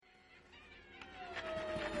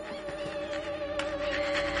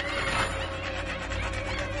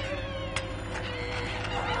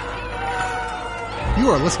You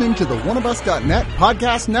are listening to the oneofus.net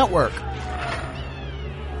podcast network.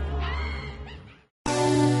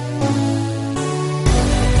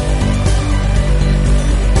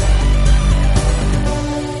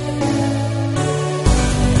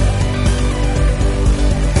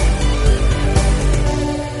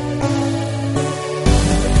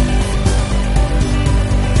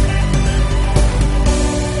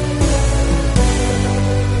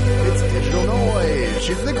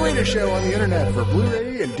 Show on the internet for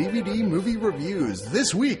Blu-ray and DVD movie reviews.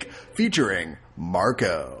 This week featuring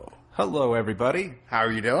Marco. Hello, everybody. How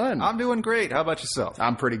are you doing? I'm doing great. How about yourself?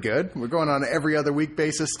 I'm pretty good. We're going on an every other week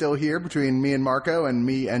basis still here between me and Marco and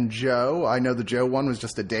me and Joe. I know the Joe one was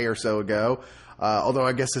just a day or so ago. Although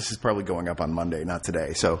I guess this is probably going up on Monday, not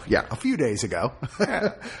today. So yeah, a few days ago.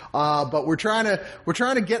 But we're trying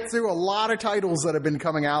to get through a lot of titles that have been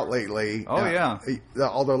coming out lately. Oh yeah.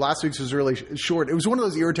 Although last week's was really short. It was one of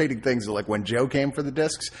those irritating things. Like when Joe came for the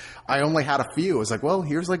discs, I only had a few. I was like, well,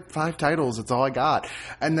 here's like 5 titles. That's all I got.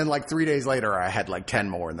 And then like 3 days later, I had like 10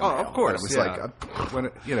 more in the mail. Of course. And it was like, when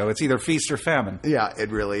it's either feast or famine. Yeah, it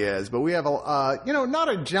really is. But we have not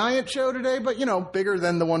a giant show today, but bigger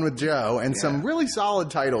than the one with Joe, and some really solid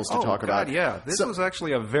titles to talk about. Yeah, this was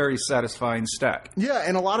actually a very satisfying stack. Yeah,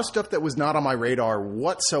 and a lot of stuff that was not on my radar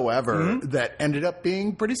whatsoever that ended up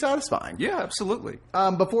being pretty satisfying. Yeah, absolutely.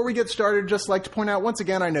 Before we get started, just like to point out once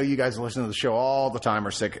again, I know you guys listen to the show all the time,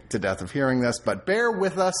 are sick to death of hearing this, but bear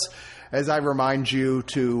with us as I remind you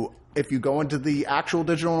to, if you go into the actual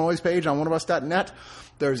Digital Noise page on oneofus.net,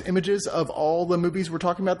 there's images of all the movies we're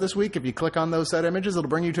talking about this week. If you click on those set images, it'll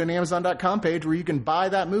bring you to an Amazon.com page where you can buy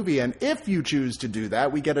that movie. And if you choose to do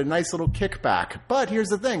that, we get a nice little kickback. But here's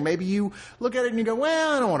the thing. Maybe you look at it and you go,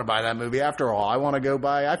 well, I don't want to buy that movie after all.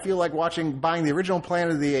 I feel like buying the original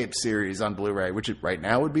Planet of the Apes series on Blu-ray, which right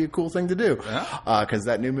now would be a cool thing to do. Because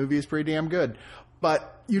that new movie is pretty damn good.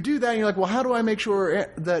 But you do that and you're like, well, how do I make sure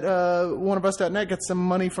that oneofus.net gets some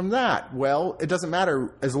money from that? Well, it doesn't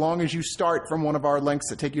matter as long as you start from one of our links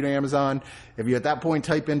that take you to Amazon. If you at that point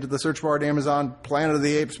type into the search bar at Amazon Planet of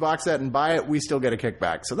the Apes box set and buy it, we still get a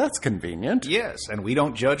kickback. So that's convenient. Yes, and we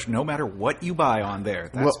don't judge no matter what you buy on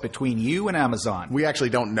there. That's between you and Amazon. We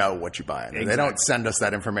actually don't know what you buy on there. Exactly. They don't send us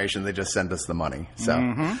that information. They just send us the money.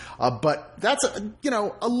 So, but that's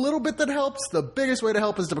a little bit that helps. The biggest way to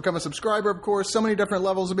help is to become a subscriber, of course. So many different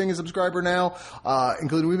levels of being a subscriber now,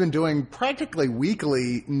 including we've been doing practically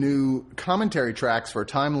weekly new commentary tracks for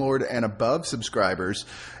Time Lord and above subscribers.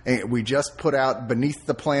 And we just put out Beneath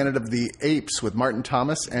the Planet of the Apes with Martin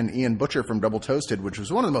Thomas and Ian Butcher from Double Toasted, which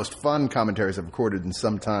was one of the most fun commentaries I've recorded in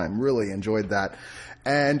some time. Really enjoyed that.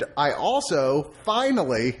 And I also,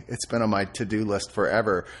 finally, it's been on my to-do list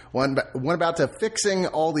forever, went about to fixing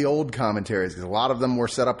all the old commentaries, because a lot of them were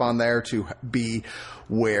set up on there to be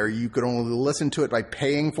where you could only listen to it by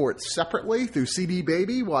paying for it separately through CD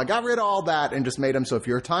Baby. Well, I got rid of all that and just made them so if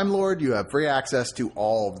you're a Time Lord, you have free access to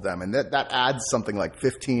all of them. And that adds something like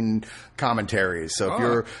 15 commentaries.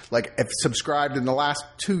 So if subscribed in the last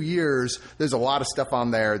 2 years, there's a lot of stuff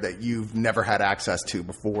on there that you've never had access to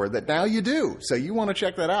before that now you do. So you want to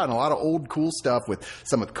check that out. And a lot of old cool stuff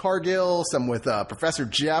some with Cargill, some with Professor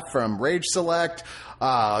Jeff from Rage Select,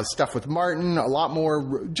 stuff with Martin, a lot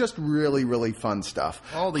more just really, really fun stuff.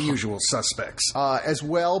 All the usual suspects. As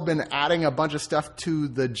well, been adding a bunch of stuff to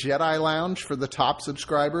the Jedi Lounge for the top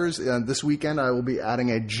subscribers. This weekend, I will be adding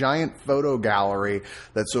a giant photo gallery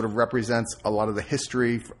that sort of represents a lot of the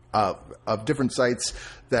history of different sites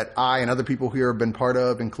that I and other people here have been part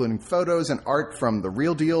of, including photos and art from The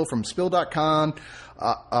Real Deal, from Spill.com,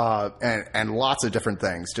 and lots of different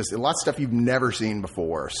things. Just lots of stuff you've never seen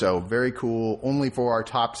before. So very cool, only for our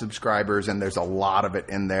top subscribers, and there's a lot of it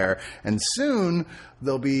in there. And soon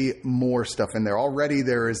there'll be more stuff in there. Already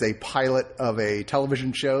there is a pilot of a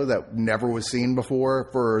television show that never was seen before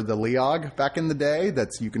for the Leog back in the day.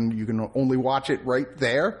 You can only watch it right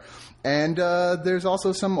there. And there's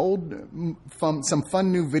also some some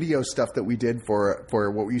fun new video stuff that we did for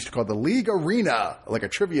what we used to call the League Arena, like a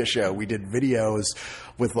trivia show. We did videos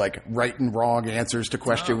with like right and wrong answers to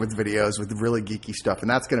question with videos with really geeky stuff. And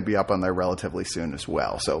that's going to be up on there relatively soon as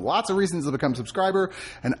well. So lots of reasons to become a subscriber.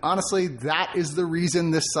 And honestly, that is the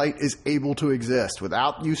reason this site is able to exist.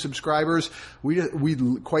 Without you subscribers, we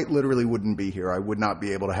quite literally wouldn't be here. I would not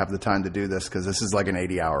be able to have the time to do this because this is like an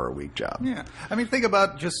 80-hour-a-week job. Yeah. I mean, think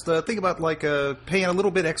about paying a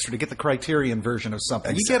little bit extra to get the Criterion version of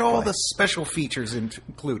something. Exactly. You get all the special features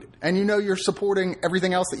included. And you're supporting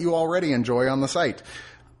everything else that you already enjoy on the site.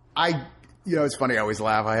 It's funny, I always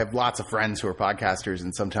laugh. I have lots of friends who are podcasters,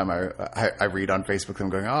 and sometimes I read on Facebook them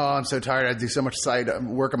going, oh, I'm so tired. I do so much side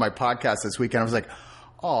work on my podcast this weekend. I was like,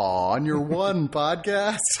 Aw, on your one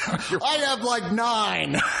podcast? I have like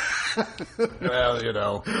 9. Well, you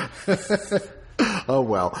know. Oh,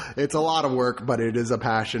 well, it's a lot of work, but it is a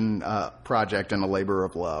passion project and a labor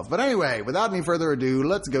of love. But anyway, without any further ado,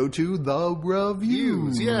 let's go to the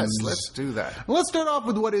reviews. Yes, let's do that. Let's start off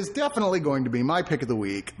with what is definitely going to be my pick of the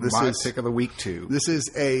week. My pick of the week, too. This is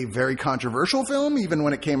a very controversial film, even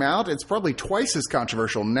when it came out. It's probably twice as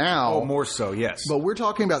controversial now. Oh, more so, yes. But we're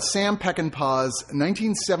talking about Sam Peckinpah's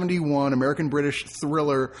 1971 American-British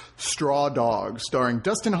thriller Straw Dogs, starring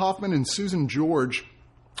Dustin Hoffman and Susan George,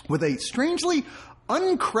 with a strangely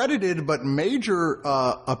uncredited but major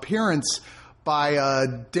appearance by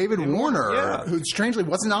David Warner, who strangely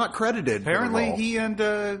was not credited. Apparently he and,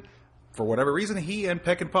 for whatever reason, he and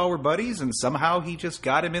Peckinpah were buddies, and somehow he just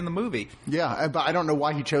got him in the movie. Yeah, but I don't know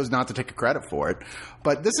why he chose not to take a credit for it.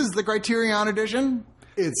 But this is the Criterion edition.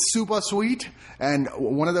 It's super sweet, and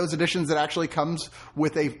one of those editions that actually comes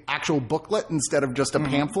with a actual booklet instead of just a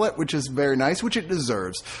pamphlet, which is very nice, which it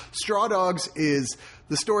deserves. Straw Dogs is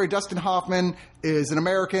the story. Dustin Hoffman is an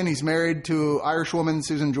American. He's married to Irish woman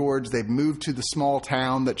Susan George. They've moved to the small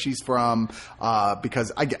town that she's from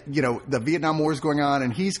because the Vietnam War is going on,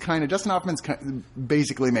 and Dustin Hoffman's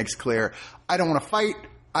basically makes clear, I don't want to fight.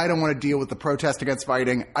 I don't want to deal with the protest against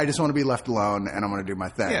fighting. I just want to be left alone, and I'm going to do my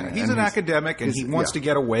thing. Yeah, he's an academic, and he wants to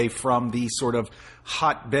get away from the sort of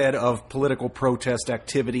hotbed of political protest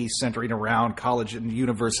activity centering around college and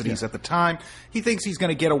universities at the time. He thinks he's going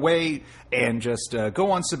to get away and just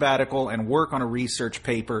go on sabbatical and work on a research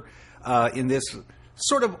paper in this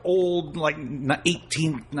sort of old, like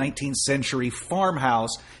 18th, 19th century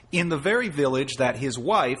farmhouse in the very village that his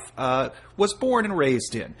wife was born and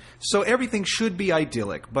raised in. So everything should be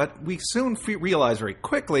idyllic, but we soon realize very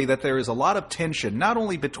quickly that there is a lot of tension, not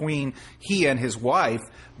only between he and his wife,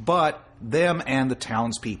 but them and the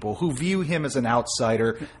townspeople who view him as an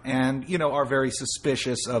outsider and, are very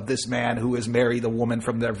suspicious of this man who has married a woman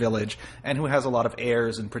from their village and who has a lot of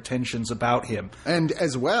airs and pretensions about him. And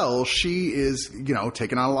as well, she is,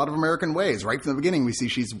 taking on a lot of American ways. Right from the beginning, we see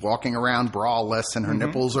she's walking around braless and her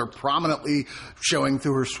nipples are prominently showing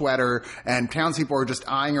through her sweater, and townspeople are just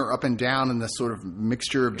eyeing her up and down in this sort of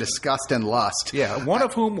mixture of disgust and lust. Yeah, one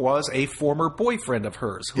of whom was a former boyfriend of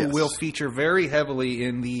hers who will feature very heavily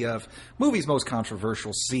in the movie's most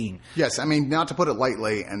controversial scene. Yes, I mean, not to put it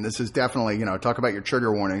lightly, and this is definitely, talk about your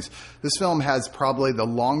trigger warnings, this film has probably the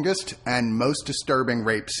longest and most disturbing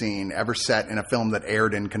rape scene ever set in a film that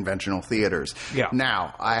aired in conventional theaters. Yeah.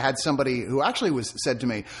 Now, I had somebody who actually said to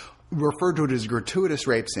me, referred to it as gratuitous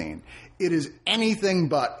rape scene. It is anything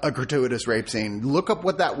but a gratuitous rape scene. Look up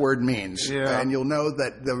what that word means, and you'll know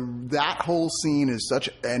that that whole scene is such,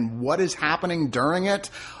 and what is happening during it.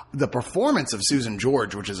 The performance of Susan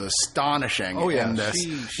George, which is astonishing in this.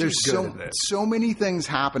 There's so many things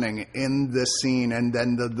happening in this scene, and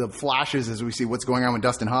then the flashes as we see what's going on with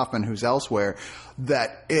Dustin Hoffman, who's elsewhere,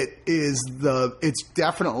 that it's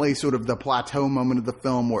definitely sort of the plateau moment of the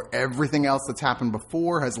film where everything else that's happened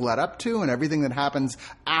before has led up to, and everything that happens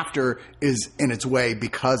after is in its way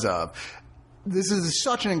because of. This is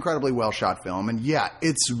such an incredibly well-shot film, and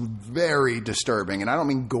it's very disturbing, and I don't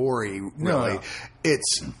mean gory, really. No.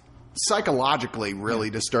 It's psychologically really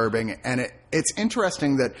disturbing, and it's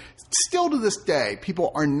interesting that still to this day,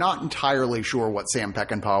 people are not entirely sure what Sam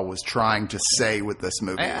Peckinpah was trying to say with this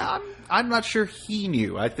movie. I'm not sure he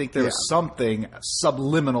knew. I think there was something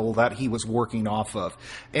subliminal that he was working off of.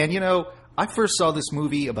 And, I first saw this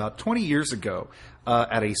movie about 20 years ago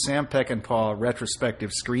at a Sam Peckinpah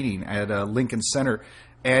retrospective screening at Lincoln Center.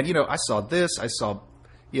 And, I saw this. I saw,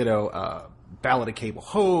 Ballad of Cable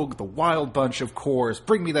Hogue, The Wild Bunch, of course,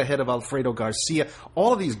 Bring Me the Head of Alfredo Garcia,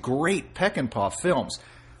 all of these great Peckinpah films.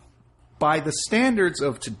 By the standards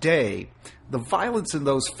of today, the violence in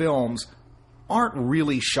those films aren't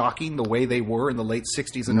really shocking the way they were in the late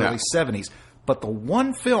 60s and early 70s. But the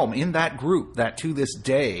one film in that group that to this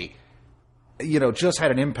day, just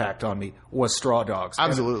had an impact on me was Straw Dogs.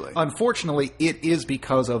 Absolutely. And unfortunately, it is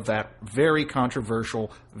because of that very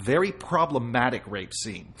controversial, very problematic rape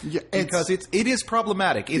scene. Yeah, because it is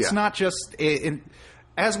problematic. It's not just,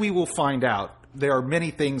 as we will find out, there are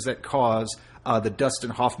many things that cause the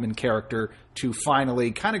Dustin Hoffman character to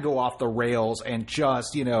finally kind of go off the rails and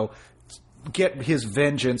just, get his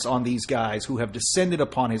vengeance on these guys who have descended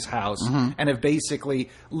upon his house and have basically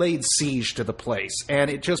laid siege to the place. And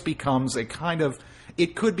it just becomes a kind of,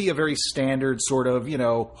 it could be a very standard sort of,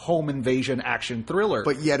 home invasion action thriller.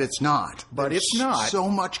 But yet it's not. There's it's not. So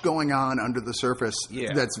much going on under the surface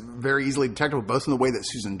that's very easily detectable, both in the way that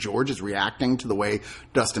Susan George is reacting to the way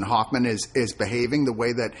Dustin Hoffman is behaving, the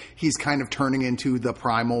way that he's kind of turning into the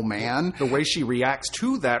primal man. The way she reacts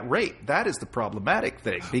to that rape, that is the problematic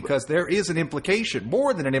thing, because there is an implication,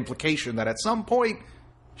 more than an implication, that at some point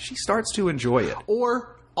she starts to enjoy it.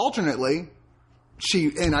 Or, alternately,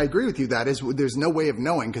 and I agree with you, there's no way of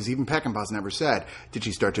knowing, because even Peckinpah's never said, did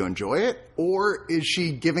she start to enjoy it? Or is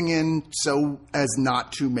she giving in so as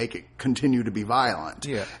not to make it continue to be violent?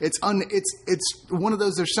 Yeah. It's one of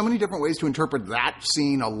those, there's so many different ways to interpret that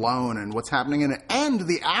scene alone and what's happening in it, and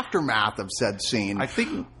the aftermath of said scene. I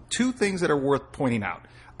think two things that are worth pointing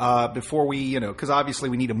out before we, because obviously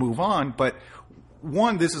we need to move on, but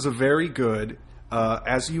one, this is a very good...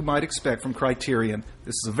 as you might expect from Criterion,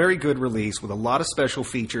 this is a very good release with a lot of special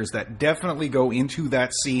features that definitely go into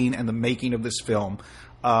that scene and the making of this film.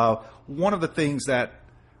 One of the things that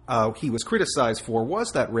he was criticized for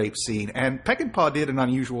was that rape scene, and Peckinpah did an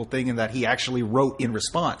unusual thing in that he actually wrote in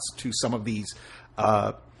response to some of these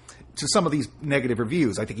negative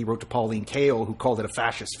reviews. I think he wrote to Pauline Kael, who called it a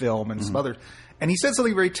fascist film, and some others. And he said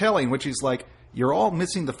something very telling, which is like, you're all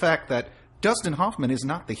missing the fact that Dustin Hoffman is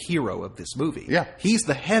not the hero of this movie. Yeah. He's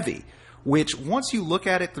the heavy, which once you look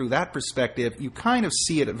at it through that perspective, you kind of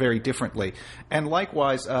see it very differently. And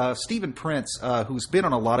likewise, Stephen Prince, who's been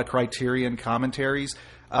on a lot of Criterion commentaries,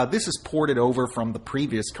 this is ported over from the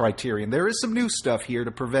previous Criterion. There is some new stuff here to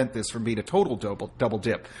prevent this from being a total double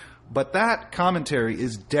dip. But that commentary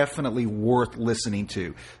is definitely worth listening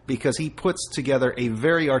to, because he puts together a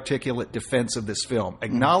very articulate defense of this film,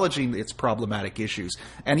 acknowledging its problematic issues.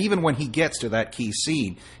 And even when he gets to that key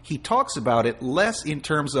scene, he talks about it less in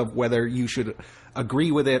terms of whether you should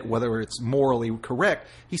agree with it, whether it's morally correct.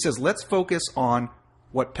 He says, let's focus on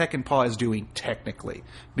what Peckinpah is doing technically.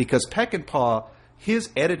 Because Peckinpah, his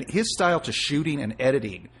style to shooting and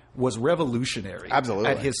editing was revolutionary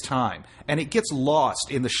at his time. And it gets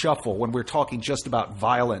lost in the shuffle when we're talking just about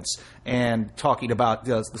violence and talking about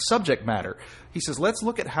the subject matter. He says, let's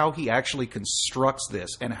look at how he actually constructs this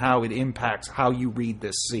and how it impacts how you read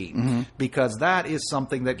this scene. Because that is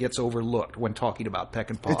something that gets overlooked when talking about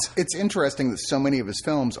Peckinpah. It's interesting that so many of his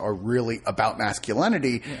films are really about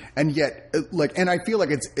masculinity, and yet, and I feel like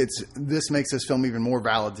this makes this film even more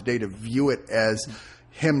valid today to view it as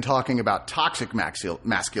him talking about toxic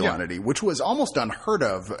masculinity, which was almost unheard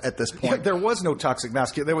of at this point. Yeah, there was no toxic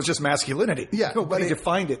masculinity. There was just masculinity. Yeah, nobody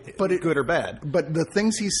defined it, good or bad. But the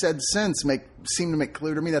things he said since seem to make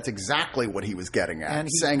clear to me that's exactly what he was getting at.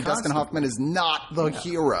 Saying Dustin Hoffman is not the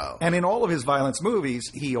hero. And in all of his violence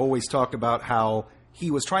movies, he always talked about how he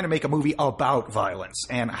was trying to make a movie about violence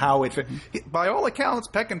and how it fit. By all accounts,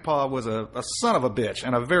 Peckinpah was a son of a bitch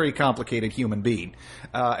and a very complicated human being.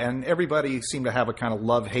 And everybody seemed to have a kind of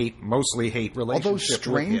love-hate, mostly hate relationship. Although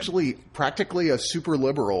strangely, practically a super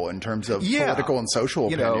liberal in terms of political and social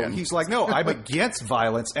opinion. He's like, no, I'm against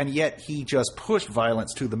violence, and yet he just pushed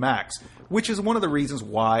violence to the max, which is one of the reasons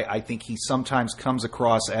why I think he sometimes comes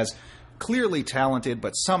across as clearly talented,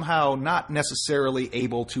 but somehow not necessarily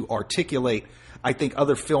able to articulate. I think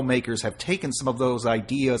other filmmakers have taken some of those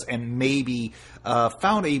ideas and maybe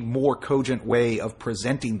found a more cogent way of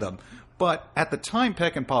presenting them. But at the time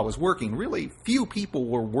Peckinpah was working, really few people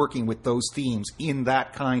were working with those themes in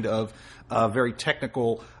that kind of very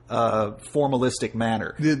technical, formalistic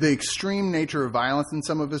manner. The extreme nature of violence in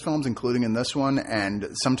some of his films, including in this one, and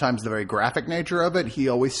sometimes the very graphic nature of it, he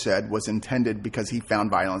always said was intended because he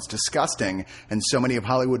found violence disgusting, and so many of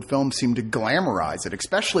Hollywood films seem to glamorize it,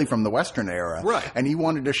 especially from the Western era. Right. And he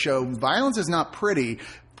wanted to show violence is not pretty.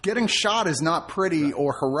 Getting shot is not pretty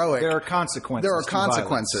or heroic. There are consequences. There are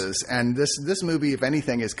consequences. And this movie, if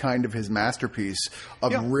anything, is kind of his masterpiece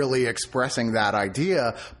of really expressing that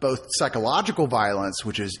idea, both psychological violence,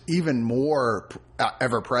 which is even more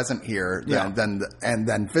ever present here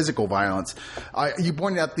than physical violence. You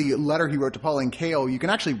pointed out the letter he wrote to Pauline Kael. You can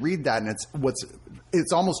actually read that, and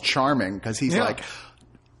it's almost charming because he's like,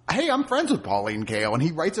 hey, I'm friends with Pauline Kael, and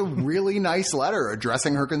he writes a really nice letter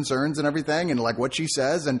addressing her concerns and everything and like what she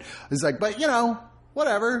says, and he's like, but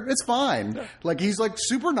whatever, it's fine. Like, he's like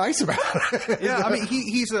super nice about it. Yeah, I mean,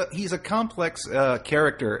 he's a complex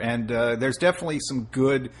character, and there's definitely some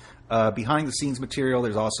good behind the scenes material.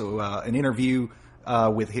 There's also an interview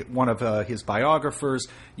with one of his biographers.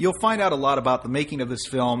 You'll find out a lot about the making of this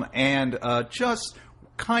film and just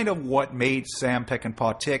kind of what made Sam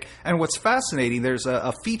Peckinpah tick. And what's fascinating, there's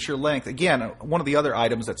a feature length. Again, one of the other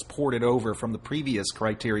items that's ported over from the previous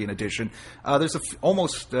Criterion edition. There's it's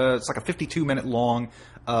like a 52-minute long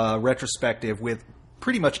retrospective with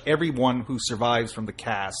pretty much everyone who survives from the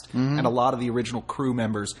cast and a lot of the original crew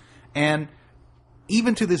members. And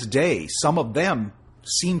even to this day, some of them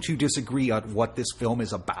seem to disagree on what this film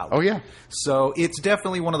is about. Oh, yeah. So it's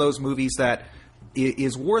definitely one of those movies that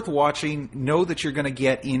is worth watching. Know that you're going to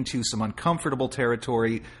get into some uncomfortable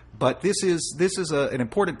territory, but this is an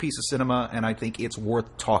important piece of cinema, and I think it's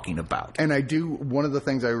worth talking about. And one of the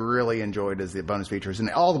things I really enjoyed is the bonus features, and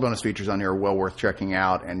all the bonus features on here are well worth checking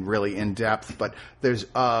out and really in depth. But there's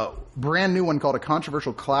a brand new one called A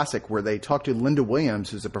Controversial Classic, where they talk to Linda Williams,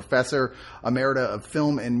 who's a professor emerita of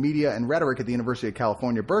film and media and rhetoric at the University of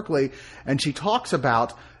California, Berkeley, and she talks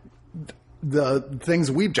about the things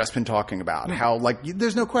we've just been talking about, how, like,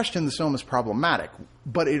 there's no question this film is problematic,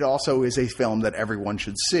 but it also is a film that everyone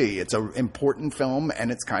should see. It's an important film, and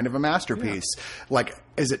it's kind of a masterpiece. Yeah. Like,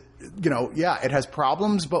 is it, it has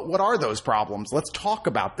problems, but what are those problems? Let's talk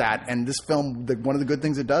about that. And this film, one of the good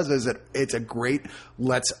things it does is that it's a great,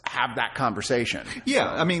 let's have that conversation.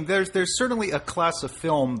 Yeah, I mean, there's certainly a class of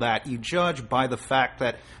film that you judge by the fact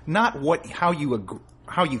that not how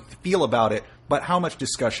you feel about it, but how much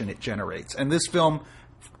discussion it generates. And this film,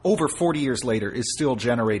 over 40 years later, is still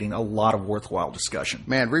generating a lot of worthwhile discussion.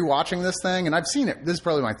 Man, rewatching this thing, and I've seen it, this is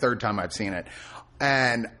probably my third time I've seen it,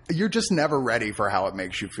 and you're just never ready for how it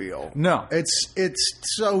makes you feel. No. It's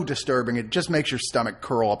so disturbing. It just makes your stomach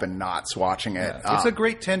curl up in knots watching it. Yeah. It's a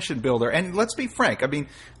great tension builder. And let's be frank, I mean,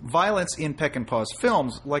 violence in Peckinpah's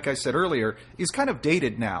films, like I said earlier, is kind of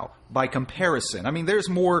dated now by comparison. I mean, there's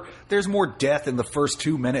more death in the first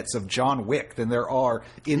 2 minutes of John Wick than there are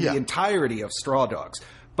in the entirety of Straw Dogs.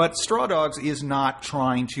 But Straw Dogs is not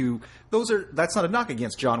trying to... That's not a knock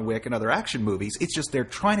against John Wick and other action movies. It's just they're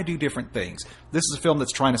trying to do different things. This is a film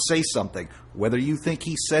that's trying to say something. Whether you think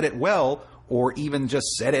he said it well or even just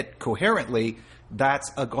said it coherently,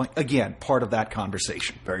 that's, again, part of that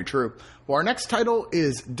conversation. Very true. Well, our next title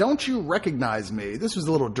is Don't You Recognize Me? This was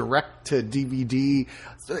a little direct-to-DVD,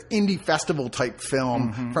 indie festival-type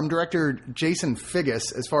film from director Jason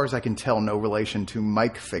Figgis. As far as I can tell, no relation to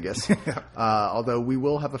Mike Figgis. Although we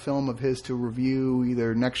will have a film of his to review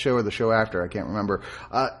either next show or the show after. I can't remember.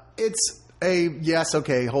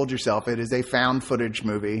 Hold yourself. It is a found footage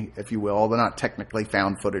movie, if you will, although not technically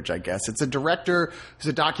found footage, I guess. It's a director who's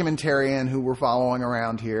a documentarian who we're following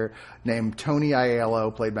around here named Tony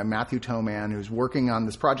Aiello, played by Matthew Toman, who's working on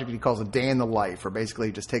this project he calls A Day in the Life, where basically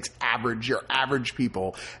he just takes your average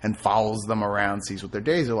people and follows them around, sees what their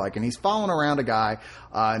days are like. And he's following around a guy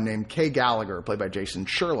named Kay Gallagher, played by Jason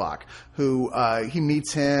Sherlock, who he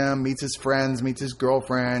meets his friends, meets his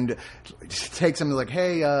girlfriend, takes him to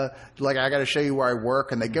hey, I got to show you where I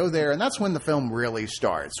work, and they go there, and that's when the film really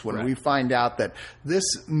starts, when we find out that this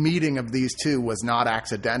meeting of these two was not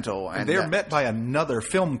accidental. And they're met by another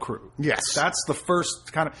film crew. Yes. That's the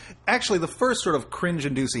first the first sort of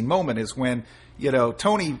cringe-inducing moment is when,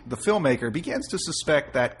 Tony, the filmmaker, begins to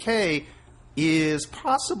suspect that Kay is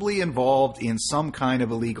possibly involved in some kind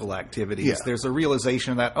of illegal activities. Yeah. There's a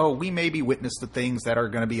realization that, we maybe witnessed the things that are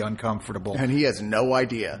going to be uncomfortable. And he has no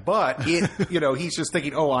idea. But, he's just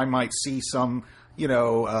thinking, I might see some,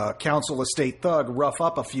 council estate thug rough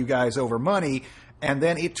up a few guys over money. And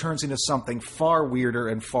then it turns into something far weirder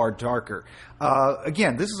and far darker.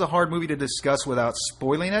 Again, this is a hard movie to discuss without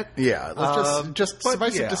spoiling it. Yeah, let's just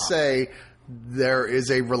suffice it to say there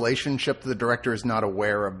is a relationship the director is not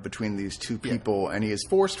aware of between these two people, and he is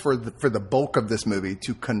forced for the bulk of this movie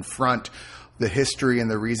to confront the history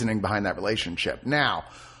and the reasoning behind that relationship. Now,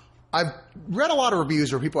 I've read a lot of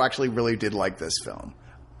reviews where people actually really did like this film.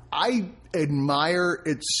 I admire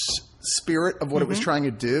its spirit of what it was trying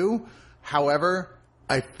to do. However,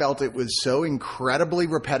 I felt it was so incredibly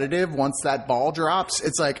repetitive once that ball drops.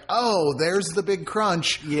 It's like, there's the big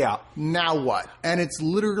crunch. Yeah. Now what? And it's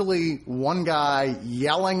literally one guy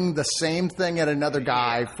yelling the same thing at another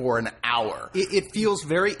guy for an hour. It feels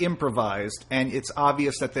very improvised, and it's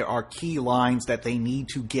obvious that there are key lines that they need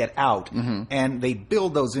to get out. And they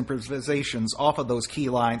build those improvisations off of those key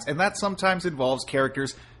lines, and that sometimes involves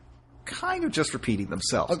characters kind of just repeating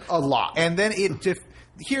themselves. A lot. And then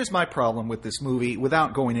here's my problem with this movie,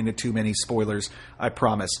 without going into too many spoilers, I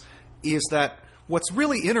promise, is that what's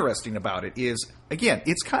really interesting about it is, again,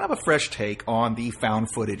 it's kind of a fresh take on the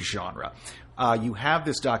found footage genre. You have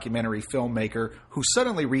this documentary filmmaker who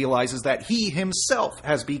suddenly realizes that he himself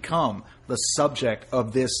has become the subject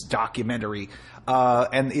of this documentary,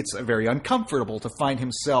 and it's very uncomfortable to find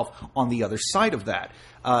himself on the other side of that.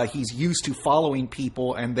 He's used to following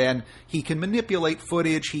people, and then he can manipulate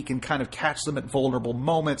footage. He can kind of catch them at vulnerable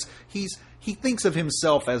moments. He thinks of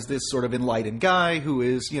himself as this sort of enlightened guy who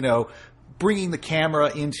is, bringing the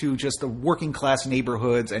camera into just the working class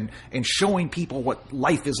neighborhoods and showing people what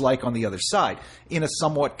life is like on the other side in a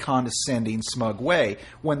somewhat condescending, smug way.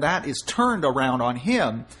 When that is turned around on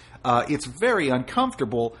him, it's very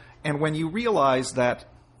uncomfortable. And when you realize that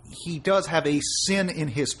he does have a sin in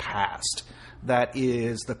his past that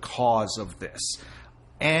is the cause of this.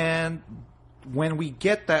 And when we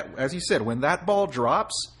get that, as you said, when that ball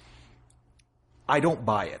drops, I don't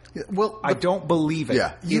buy it. Well, I don't believe it.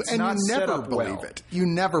 Yeah, you never believe it. You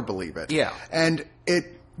never believe it. Yeah, and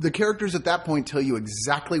the characters at that point tell you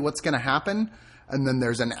exactly what's going to happen, and then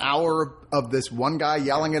there's an hour of this one guy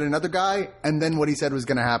yelling at another guy, and then what he said was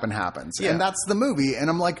going to happen happens, and that's the movie. And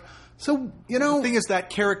I'm like, so the thing is that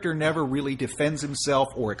character never really defends himself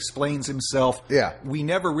or explains himself. Yeah, we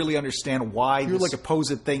never really understand why this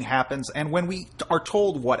supposed thing happens, and when we are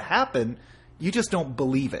told what happened, you just don't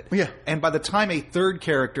believe it. Yeah. And by the time a third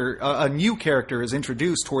character, a new character is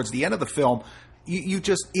introduced towards the end of the film,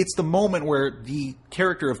 it's the moment where the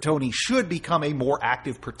character of Tony should become a more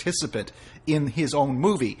active participant in his own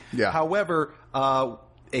movie. Yeah. However, I'm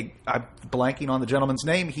blanking on the gentleman's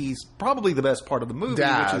name. He's probably the best part of the movie,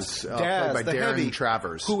 Daz, which is Daz, played by the Darren heavy,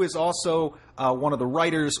 Travers, who is also one of the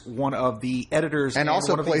writers, one of the editors, and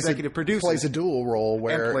also one of the executive producers. Plays a dual role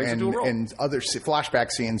where in other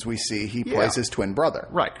flashback scenes we see he plays his twin brother.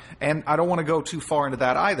 Right. And I don't want to go too far into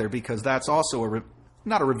that either, because that's also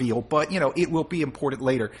not a reveal, but it will be important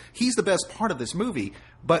later. He's the best part of this movie,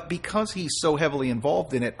 but because he's so heavily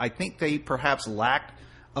involved in it, I think they perhaps lacked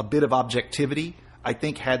a bit of objectivity. I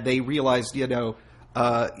think had they realized,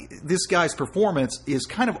 this guy's performance is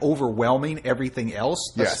kind of overwhelming everything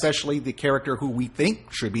else, especially the character who we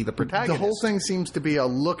think should be the protagonist. The whole thing seems to be a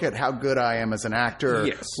look at how good I am as an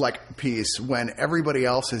actor piece, when everybody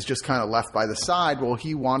else is just kind of left by the side. Well,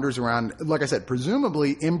 he wanders around, like I said,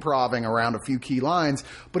 presumably improving around a few key lines,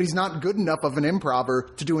 but he's not good enough of an improver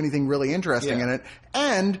to do anything really interesting in it.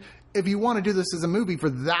 And if you want to do this as a movie for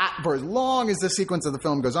as long as the sequence of the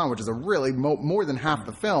film goes on, which is a really more than half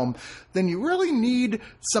the film, then you really need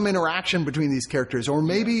some interaction between these characters, or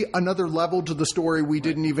maybe another level to the story we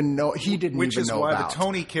didn't even know, he didn't even know about. Which is why the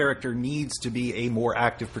Tony character needs to be a more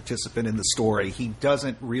active participant in the story. He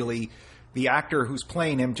doesn't really... The actor who's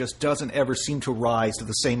playing him just doesn't ever seem to rise to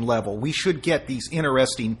the same level. We should get these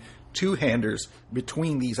interesting two-handers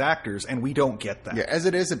between these actors, and we don't get that. Yeah, as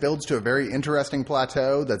it is, it builds to a very interesting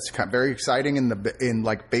plateau that's very exciting in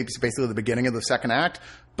basically the beginning of the second act,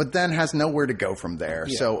 but then has nowhere to go from there.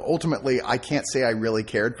 Yeah. So ultimately, I can't say I really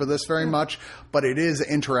cared for this very much, but it is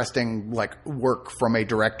interesting work from a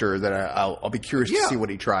director that I'll be curious to see what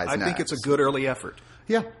he tries next. I think it's a good early effort.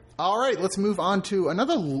 Yeah. All right, let's move on to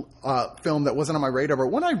another film that wasn't on my radar, but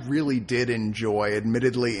one I really did enjoy,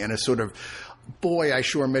 admittedly, in a sort of, boy, I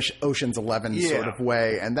sure miss Ocean's 11 sort of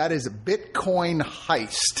way, and that is Bitcoin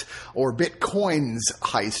Heist, or Bitcoins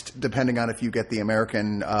Heist, depending on if you get the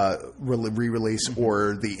American re-release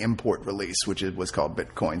or the import release, which was called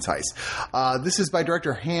Bitcoins Heist. This is by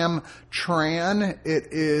director Ham Tran. It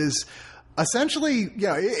is... essentially,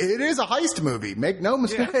 it is a heist movie. Make no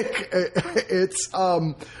mistake. Yeah.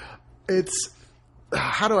 It's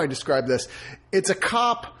how do I describe this? It's a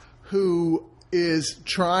cop who is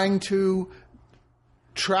trying to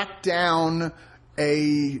track down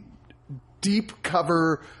a deep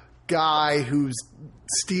cover guy who's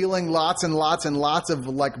stealing lots and lots and lots of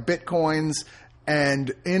Bitcoins.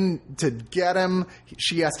 And to get him,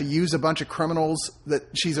 she has to use a bunch of criminals that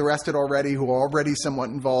she's arrested already, who are already somewhat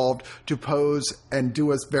involved, to pose and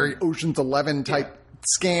do a very Ocean's 11 type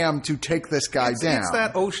scam to take this guy down. It's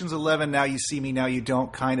that Ocean's 11, now you see me, now you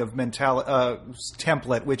don't kind of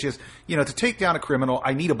template, which is, to take down a criminal,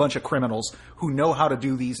 I need a bunch of criminals who know how to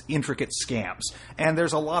do these intricate scams. And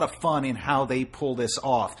there's a lot of fun in how they pull this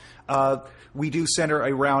off. We do center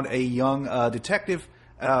around a young detective.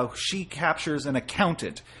 She captures an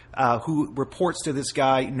accountant who reports to this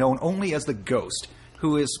guy known only as the Ghost,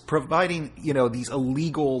 who is providing, these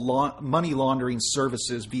illegal money laundering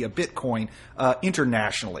services via Bitcoin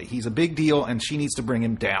internationally. He's a big deal, and she needs to bring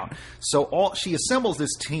him down. So she assembles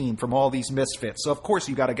this team from all these misfits. So of course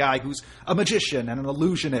you've got a guy who's a magician and an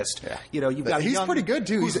illusionist. Yeah. You've got he's pretty good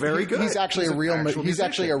too. He's very good. He's actually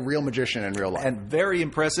a real magician in real life, and very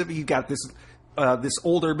impressive. You got this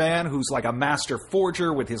older man who's like a master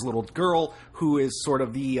forger with his little girl who is sort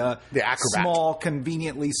of the acrobat. Small,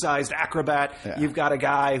 conveniently sized acrobat. Yeah. You've got a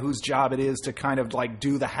guy whose job it is to kind of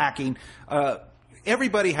do the hacking.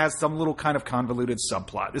 everybody has some little kind of convoluted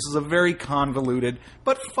subplot. This is a very convoluted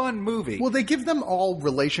but fun movie. Well, they give them all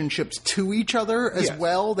relationships to each other as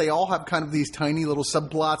well. They all have kind of these tiny little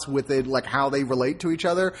subplots with it, like how they relate to each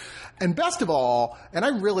other. And best of all, and I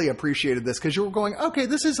really appreciated this because you were going, okay,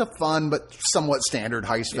 this is a fun but somewhat standard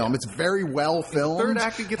heist film. It's very well filmed. The third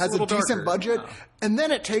act, it gets has a little decent darker. budget. And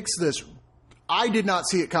then it takes this, I did not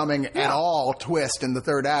see it coming at all, twist in the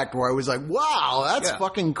third act where I was like, wow, that's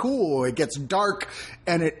fucking cool. It gets dark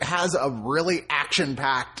and it has a really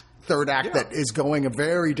action-packed third act that is going a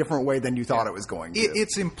very different way than you thought it was going to.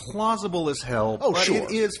 It's implausible as hell, but sure.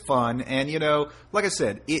 it is fun. And, like I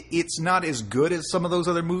said, it's not as good as some of those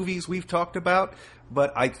other movies we've talked about,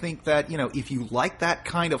 but I think that, if you like that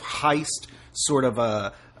kind of heist, sort of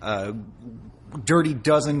a Dirty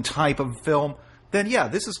Dozen type of film, then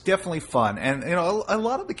this is definitely fun. And, a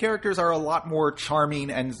lot of the characters are a lot more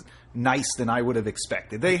charming and nice than I would have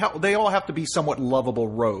expected. They all have to be somewhat lovable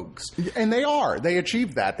rogues. And they are. They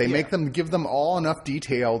achieve that. They give them all enough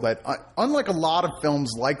detail that, unlike a lot of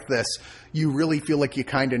films like this, you really feel like you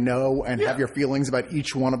kind of know and have your feelings about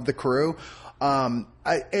each one of the crew.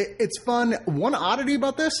 It's fun. One oddity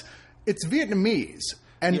about this, it's Vietnamese.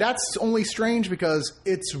 And that's only strange because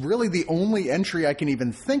it's really the only entry I can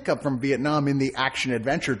even think of from Vietnam in the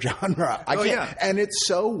action-adventure genre. And it's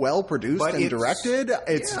so well produced and directed.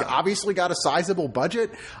 It's obviously got a sizable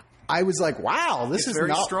budget. I was like, wow, this is very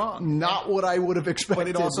not strong. Not what I would have expected. But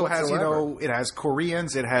it also whatsoever. has, it has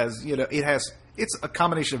Koreans, it's a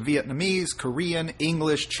combination of Vietnamese, Korean,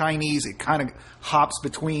 English, Chinese. It kind of hops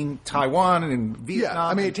between Taiwan and Vietnam. Yeah,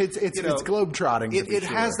 I mean, it's globetrotting. It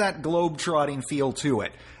has that globetrotting feel to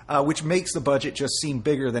it, which makes the budget just seem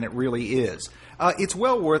bigger than it really is. It's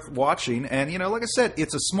well worth watching, and, like I said,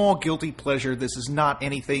 it's a small guilty pleasure. This is not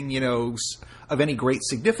anything, of any great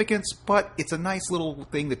significance, but it's a nice little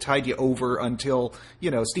thing that tied you over until,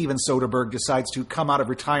 Steven Soderbergh decides to come out of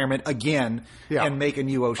retirement again and make a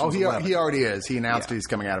new Ocean's 11. He already is. He announced he's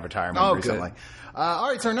coming out of retirement recently. Good. All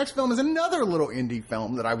right, so our next film is another little indie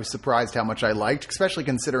film that I was surprised how much I liked, especially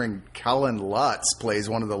considering Kellen Lutz plays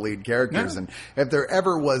one of the lead characters. And if there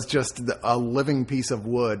ever was just a living piece of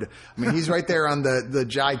wood, I mean, he's right there on the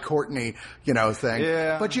Jai Courtney, thing.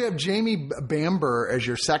 Yeah. But you have Jamie Bamber as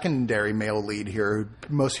your secondary male lead here,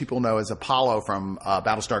 who most people know as Apollo from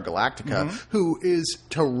Battlestar Galactica, who is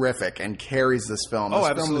terrific and carries this film.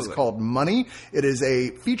 This film is called Money. It is a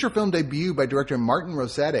feature film debut by director Martin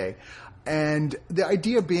Rossetti. And the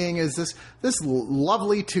idea being is this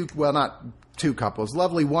lovely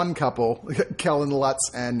lovely one couple, Kellen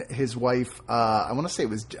Lutz and his wife, I want to say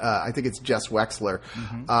I think it's Jess Wexler.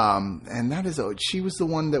 And she was the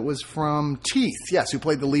one that was from Teeth. Yes, who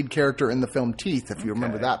played the lead character in the film Teeth, if you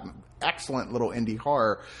remember that excellent little indie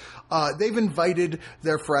horror. They've invited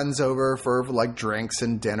their friends over for like drinks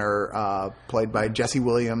and dinner, played by Jesse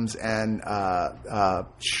Williams and I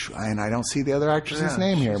don't see the other actress's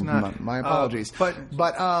name here. My apologies.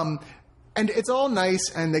 And it's all nice,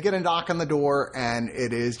 and they get a knock on the door, and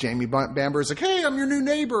it is Jamie Bamber's like, hey, I'm your new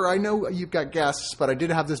neighbor. I know you've got guests, but I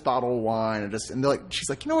did have this bottle of wine. And they're like, she's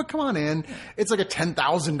like, you know what, come on in. It's like a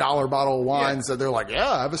 $10,000 bottle of wine, so they're like,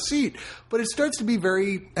 yeah, have a seat. But it starts to be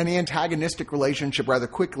an antagonistic relationship rather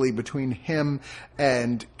quickly between him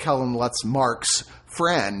and Kellen Lutz, Mark's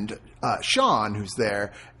friend, Sean, who's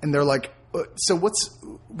there, and they're like, so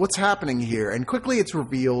what's happening here? And quickly it's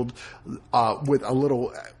revealed with a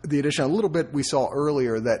little bit we saw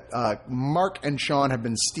earlier that Mark and Sean have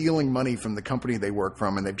been stealing money from the company they work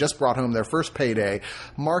from, and they've just brought home their first payday.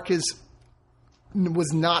 Mark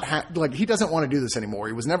was not he doesn't want to do this anymore.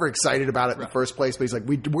 He was never excited about it in the first place, but he's like,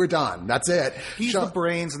 we're done. That's it. He's the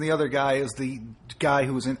brains, and the other guy is the guy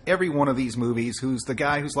who's in every one of these movies, who's the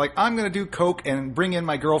guy who's like, I'm going to do coke and bring in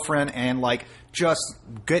my girlfriend and just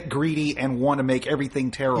get greedy and want to make everything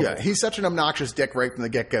terrible. Yeah, he's such an obnoxious dick right from the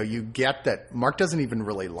get-go. You get that Mark doesn't even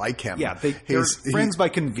really like him. Yeah, they're friends by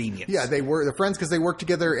convenience. Yeah, they're friends because they work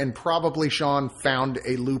together, and probably Sean found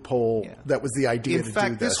a loophole that was the idea to do this. In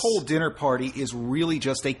fact, this whole dinner party is really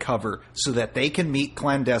just a cover so that they can meet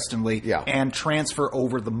clandestinely and transfer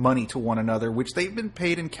over the money to one another, which they've been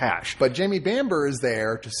paid in cash. But Jamie Bamber is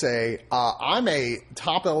there to say, I'm a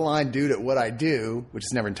top-of-the-line dude at what I do, which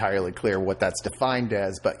is never entirely clear what that's defined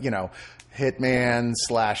as, but hitman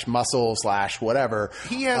 / muscle / whatever.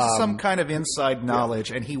 He has some kind of inside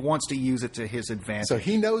knowledge, and he wants to use it to his advantage. So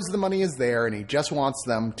he knows the money is there, and he just wants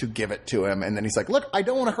them to give it to him. And then he's like, look, I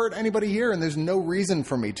don't want to hurt anybody here, and there's no reason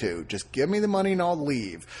for me to. Just give me the money and I'll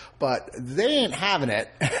leave. But they ain't having it.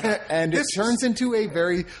 And it turns into a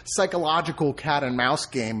very psychological cat and mouse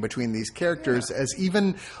game between these characters, as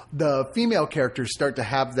even the female characters start to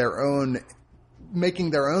have their own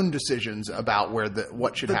making their own decisions about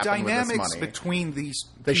what should happen with this money. The dynamics between these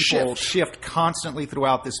people shift constantly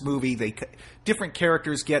throughout this movie. Different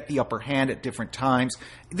characters get the upper hand at different times.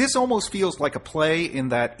 This almost feels like a play in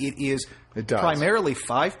that it is primarily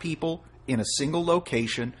 5 people in a single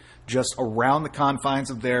location, just around the confines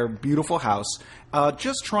of their beautiful house,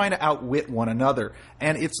 just trying to outwit one another.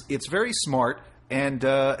 And it's very smart and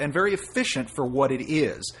very efficient for what it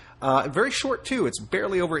is. Very short, too. It's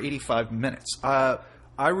barely over 85 minutes. I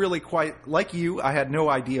really quite, like you, I had no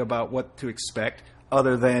idea about what to expect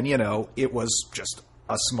other than, it was just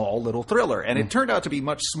a small little thriller. And it turned out to be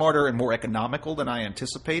much smarter and more economical than I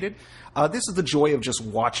anticipated. This is the joy of just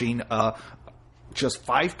watching just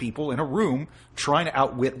 5 people in a room trying to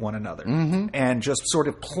outwit one another and just sort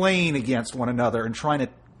of playing against one another and trying to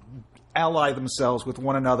ally themselves with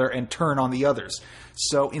one another and turn on the others.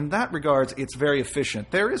 So in that regards, it's very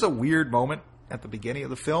efficient. There is a weird moment at the beginning of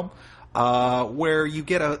the film where you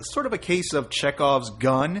get a sort of a case of Chekhov's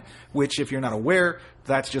gun, which, if you're not aware,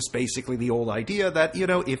 that's just basically the old idea that,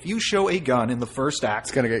 if you show a gun in the first act,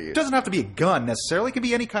 it's going to get you. It doesn't have to be a gun necessarily. It could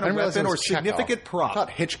be any kind of weapon or significant prop. I thought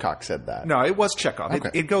Hitchcock said that. No, it was Chekhov. Okay.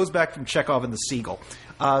 It goes back from Chekhov and the Seagull.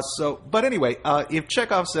 But anyway, if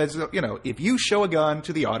Chekhov says, if you show a gun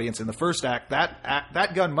to the audience in the first act,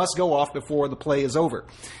 that gun must go off before the play is over.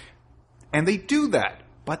 And they do that,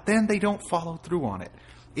 but then they don't follow through on it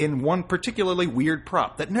in one particularly weird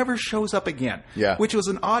prop that never shows up again. Yeah. Which was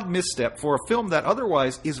an odd misstep for a film that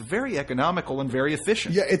otherwise is very economical and very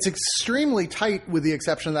efficient. Yeah, it's extremely tight with the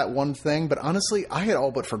exception of that one thing, but honestly, I had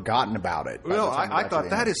all but forgotten about it. Well, I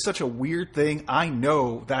thought that is such a weird thing. I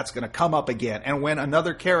know that's going to come up again. And when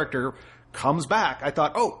another character comes back, I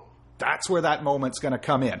thought, oh, that's where that moment's going to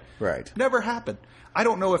come in. Right. Never happened. I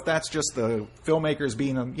don't know if that's just the filmmakers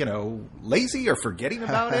being, lazy or forgetting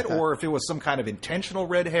about it, or if it was some kind of intentional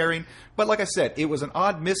red herring. But like I said, it was an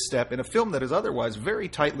odd misstep in a film that is otherwise very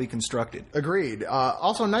tightly constructed. Agreed.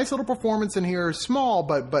 Also, nice little performance in here, small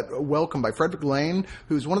but welcome, by Frederick Lane,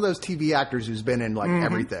 who's one of those TV actors who's been in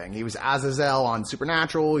everything. He was Azazel on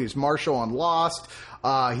Supernatural. He was Marshall on Lost.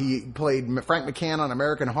 He played Frank McCann on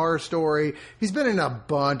American Horror Story. He's been in a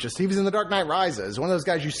bunch of... He was in The Dark Knight Rises. One of those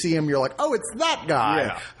guys, you see him, you're like, oh, it's that guy.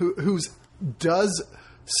 Yeah. Who does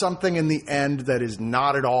something in the end that is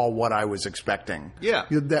not at all what I was expecting. Yeah.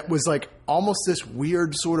 That was like almost this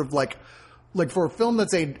weird sort of like for a film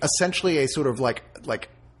that's essentially a sort of like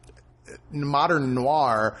modern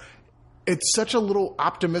noir, it's such a little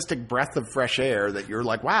optimistic breath of fresh air that you're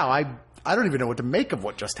like, wow, I don't even know what to make of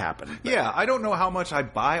what just happened. Yeah, I don't know how much I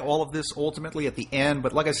buy all of this ultimately at the end,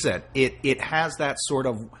 but like I said, it has that sort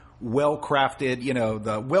of well-crafted,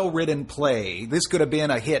 the well-written play. This could have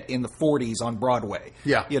been a hit in the 40s on Broadway.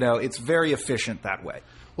 Yeah. It's very efficient that way.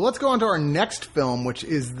 Well, let's go on to our next film, which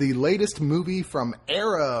is the latest movie from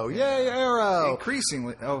Arrow. Yay, Arrow!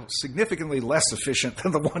 Significantly less efficient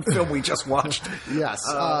than the one film we just watched. Yes.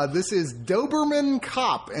 This is Doberman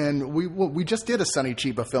Cop, and we just did a Sonny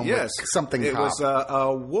Chiba film with something it Cop. It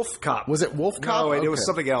was Wolf Cop. Was it Wolf Cop? No, it was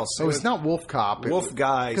something else. Oh, it's not Wolf Cop. Wolf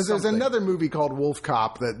Guy. Because there's another movie called Wolf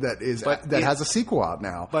Cop that has a sequel out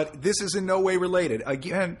now. But this is in no way related.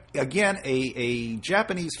 Again, a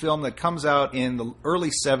Japanese film that comes out in the early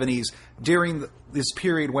 70s during this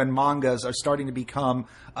period when mangas are starting to become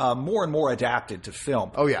more and more adapted to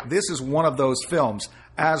film. Oh, yeah. This is one of those films,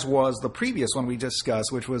 as was the previous one we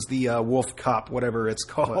discussed, which was the Wolf Cop, whatever it's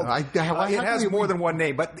called. It has more than one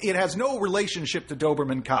name, but it has no relationship to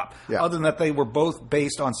Doberman Cop, other than that they were both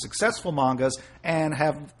based on successful mangas and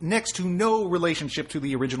have next to no relationship to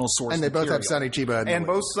the original source material. And they both have Sonny Chiba. And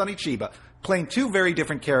both Sonny Chiba, playing two very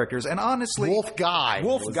different characters. And honestly... Wolf Guy,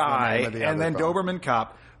 and then Doberman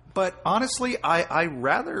Cop. But honestly, I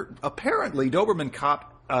rather... Apparently, Doberman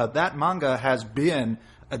Cop, that manga has been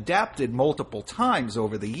adapted multiple times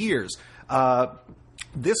over the years.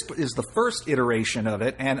 This is the first iteration of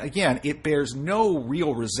it, and again, it bears no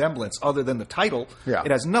real resemblance other than the title. Yeah. It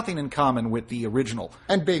has nothing in common with the original.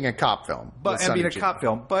 And being a cop film. Cop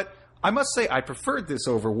film. But I must say, I preferred this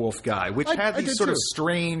over Wolf Guy, which had these sort of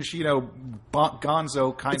strange,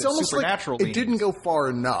 gonzo kind of supernatural themes. It didn't go far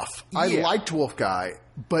enough. I liked Wolf Guy,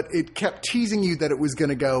 but it kept teasing you that it was going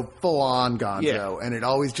to go full-on gonzo, and it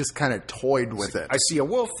always just kind of toyed with it. I see a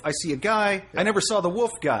wolf, I see a guy, I never saw the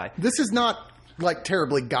wolf guy. This is not like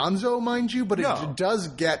terribly gonzo, mind you, but No. it does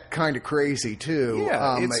get kind of crazy too.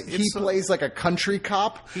 Yeah, he plays like a country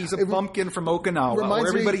cop. He's a bumpkin from Okinawa, where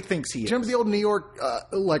everybody thinks he is. Do you remember the old New York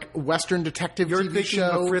like Western detective You're TV thinking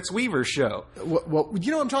show? of Fritz Weaver show. Well,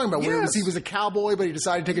 you know what I'm talking about? Where Yes. he was a cowboy, but he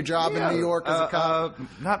decided to take a job in New York as a cop.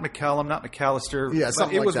 Not McCallum, not McAllister. Yeah, but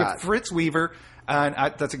something it like was that. with Fritz Weaver, and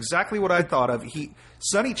that's exactly what I thought of.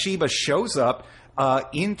 Sonny Chiba shows up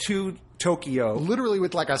into Tokyo. Literally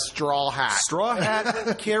with like a straw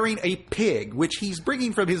hat. Carrying a pig, which he's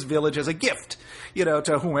bringing from his village as a gift,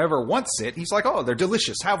 to whomever wants it. He's like, oh, they're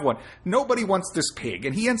delicious. Have one. Nobody wants this pig,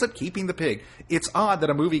 and he ends up keeping the pig. It's odd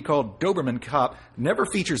that a movie called Doberman Cop never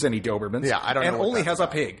features any Dobermans. Yeah, I don't know. And what only that's has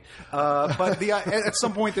a pig. But at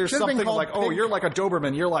some point there's Should've been something called like, oh, Pig. you're like a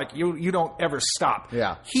Doberman. You're like, you don't ever stop.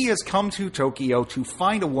 Yeah. He has come to Tokyo to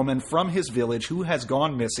find a woman from his village who has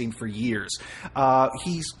gone missing for years.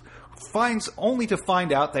 He's finds only to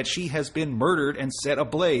find out that she has been murdered and set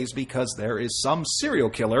ablaze because there is some serial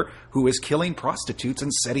killer who is killing prostitutes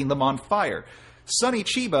and setting them on fire. Sonny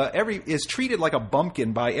Chiba is treated like a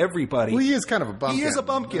bumpkin by everybody. Well, he is kind of a bumpkin. He is a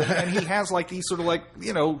bumpkin, and he has like these sort of like,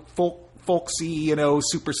 folksy,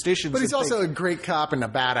 superstitions. But he's and also things. a great cop and a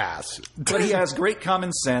badass. But he has great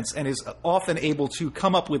common sense and is often able to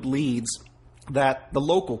come up with leads that the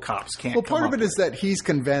local cops can't. Well, part of it is that he's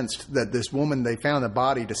convinced that this woman, they found the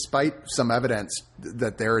body, despite some evidence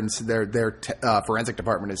that their forensic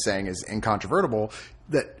department is saying is incontrovertible,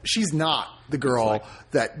 that she's not the girl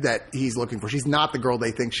that he's looking for. She's not the girl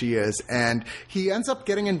they think she is. And he ends up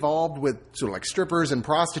getting involved with sort of like strippers and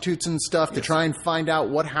prostitutes and stuff to try and find out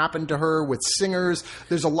what happened to her, with singers.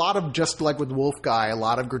 There's a lot of, just like with Wolf Guy, a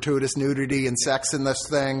lot of gratuitous nudity and sex in this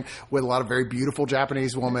thing with a lot of very beautiful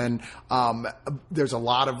Japanese women. There's a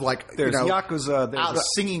lot of like, there's Yakuza, there's a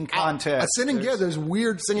singing contest. There's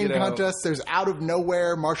weird singing contests. There's out of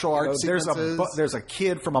nowhere martial arts sequences. There's a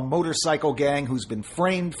kid from a motorcycle gang who's been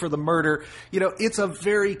framed for the murder. It's a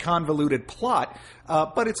very convoluted plot,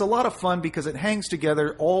 but it's a lot of fun because it hangs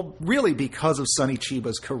together all really because of Sonny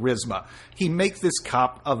Chiba's charisma. He makes this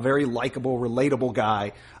cop a very likable, relatable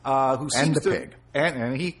guy who seems pig.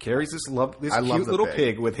 And he carries this cute little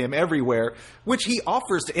pig with him everywhere, which he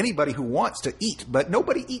offers to anybody who wants to eat, but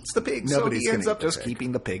nobody eats the pig, so he ends up just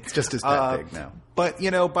keeping the pig. It's just his pet pig now. But,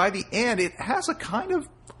 by the end, it has a kind of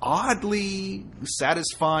oddly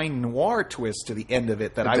satisfying noir twist to the end of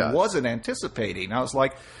it that I wasn't anticipating. I was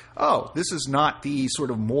like, oh, this is not the sort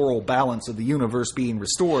of moral balance of the universe being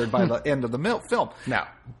restored by the end of the film. No.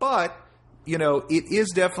 But it is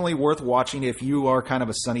definitely worth watching if you are kind of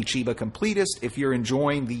a Sonny Chiba completist, if you're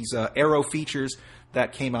enjoying these Arrow features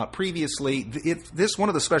that came out previously. One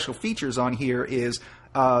of the special features on here is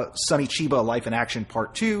Sonny Chiba Life in Action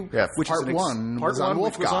Part 2. Yeah, which Part 1 was on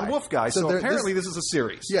Wolf Guy. So apparently this is a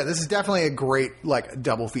series. Yeah, this is definitely a great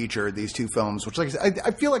double feature, these two films, which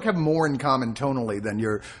I feel like have more in common tonally than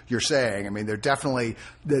you're saying. I mean, they're definitely,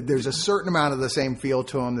 there's a certain amount of the same feel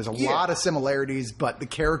to them. There's a lot of similarities, but the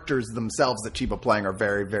characters themselves that Chiba playing are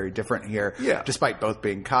very, very different here, despite both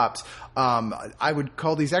being cops. I would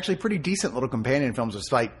call these actually pretty decent little companion films,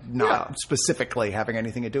 despite not specifically having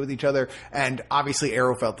anything to do with each other. And obviously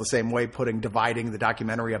Arrow felt the same way, dividing the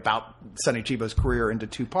documentary about Sonny Chiba's career into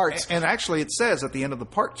two parts. And actually it says at the end of the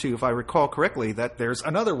part 2, if I recall correctly, that there's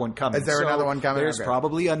another one coming. Is there another one coming? There's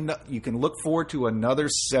probably you can look forward to another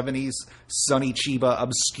 70s Sonny Chiba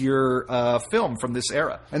obscure film from this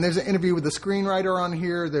era. And there's an interview with the screenwriter on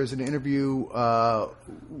here. There's an interview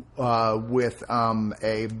with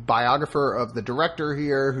a biographer of the director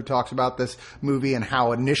here who talks about this movie and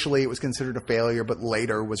how initially it was considered a failure, but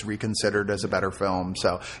later was reconsidered as a better film.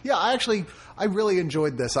 So, yeah, I really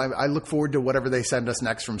enjoyed this. I look forward to whatever they send us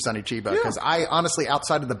next from Sonny Chiba, because I honestly,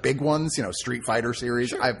 outside of the big ones, Street Fighter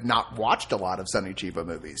series, I've not watched a lot of Sonny Chiba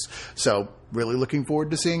movies. So, really looking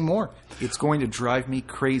forward to seeing more. It's going to drive me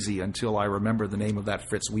crazy until I remember the name of that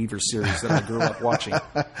Fritz Weaver series that I grew up watching.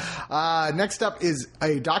 Next up is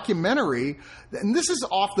a documentary, and this is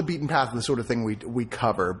off the beaten path of the sort of thing we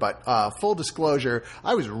cover, but full disclosure,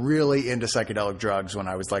 I was really into psychedelic drugs when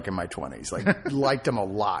I was in my 20s, liked them a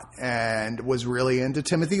lot, and was really into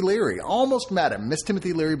Timothy Leary. Almost met him, missed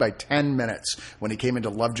Timothy Leary by 10 minutes when he came into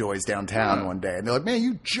Lovejoy's downtown one day, and they're like, man,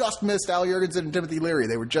 you just missed Al Jurgensen and Timothy Leary.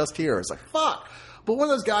 They were just here. It's like, fuck. But one of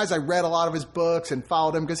those guys, I read a lot of his books and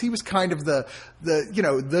followed him because he was kind of the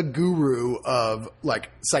guru of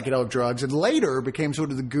psychedelic drugs, and later became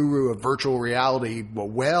sort of the guru of virtual reality.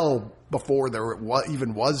 Well before there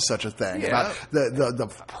even was such a thing. About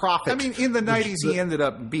the profit. I mean, in the 90s, he ended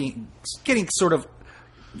up getting sort of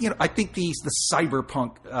I think the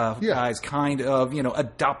cyberpunk guys kind of,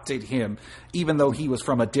 adopted him, even though he was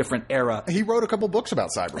from a different era. He wrote a couple books about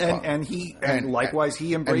cyberpunk. And likewise,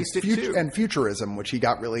 he embraced it too. And futurism, which he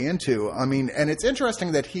got really into. I mean, and it's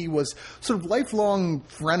interesting that he was sort of lifelong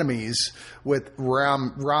frenemies with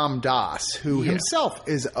Ram Dass, who himself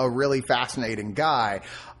is a really fascinating guy.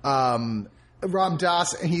 Ram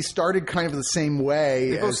Dass, he started kind of the same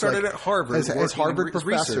way. They both started at Harvard. As Harvard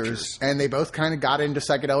professors. And they both kind of got into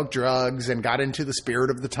psychedelic drugs and got into the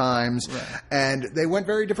spirit of the times. Right. And they went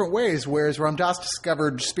very different ways, whereas Ram Dass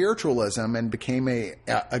discovered spiritualism and became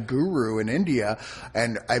a guru in India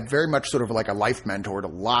and very much sort of like a life mentor to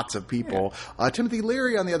lots of people. Yeah. Timothy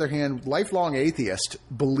Leary, on the other hand, lifelong atheist,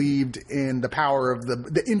 believed in the power of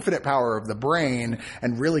the infinite power of the brain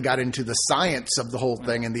and really got into the science of the whole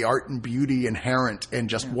thing and the art and beauty inherent in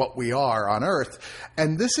just what we are on Earth.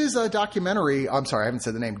 And this is a documentary, I'm sorry, I haven't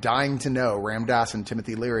said the name, Dying to Know, Ram Dass and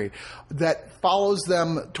Timothy Leary, that follows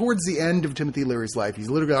them towards the end of Timothy Leary's life. He's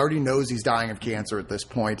literally already knows he's dying of cancer at this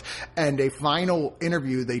point. And a final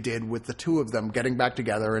interview they did with the two of them getting back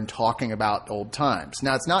together and talking about old times.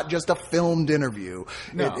 Now, it's not just a filmed interview.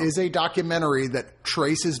 No. It is a documentary that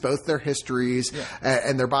traces both their histories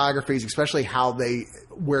and their biographies, especially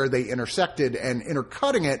where they intersected, and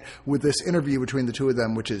intercutting it with this interview between the two of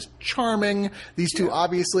them, which is charming. These two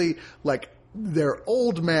obviously, they're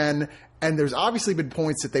old men, and there's obviously been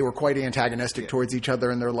points that they were quite antagonistic towards each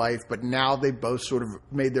other in their life, but now they both sort of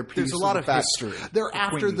made their peace. There's a lot of history. They're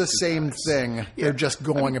after the same thing. Yeah. They're just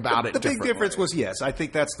going about it differently. The big difference was, I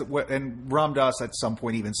think that's and Ram Dass at some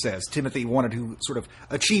point even says, Timothy wanted to sort of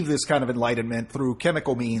achieve this kind of enlightenment through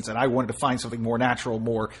chemical means, and I wanted to find something more natural,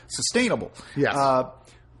 more sustainable. Yes.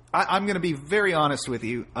 I'm going to be very honest with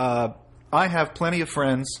you. I have plenty of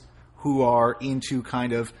friends who are into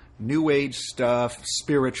kind of New Age stuff,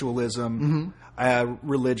 spiritualism,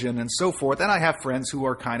 religion, and so forth. And I have friends who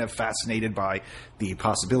are kind of fascinated by the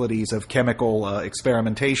possibilities of chemical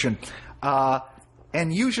experimentation.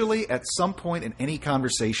 And usually at some point in any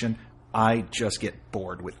conversation, I just get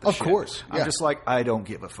bored with this shit. Of course. I'm just like, I don't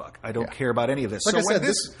give a fuck. I don't care about any of this. Like I said,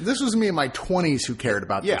 this was me in my 20s who cared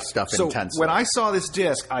about this stuff intensely. When I saw this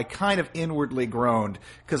disc, I kind of inwardly groaned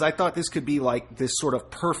because I thought this could be like this sort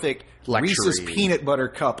of perfect Reese's peanut butter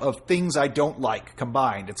cup of things I don't like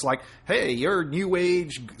combined. It's like, hey, your New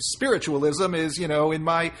Age spiritualism is, in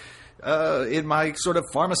my sort of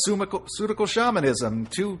pharmaceutical shamanism,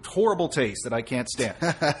 two horrible tastes that I can't stand.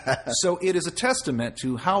 So it is a testament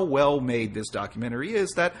to how well made this documentary is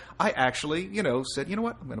that I actually, said, you know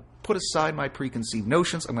what, I'm going to put aside my preconceived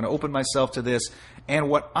notions. I'm going to open myself to this. And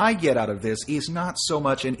what I get out of this is not so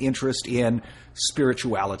much an interest in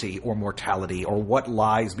spirituality or mortality or what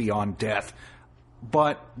lies beyond death,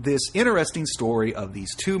 but this interesting story of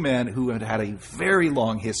these two men who had had a very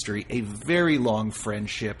long history, a very long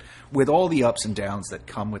friendship with all the ups and downs that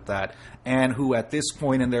come with that, and who at this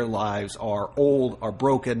point in their lives are old, are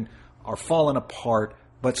broken, are fallen apart,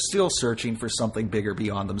 but still searching for something bigger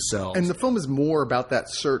beyond themselves. And the film is more about that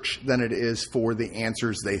search than it is for the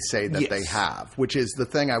answers they say that they have, which is the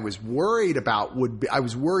thing I was worried about. I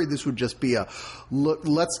was worried this would just be a look.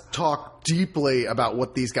 Let's talk deeply about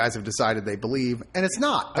what these guys have decided they believe, and it's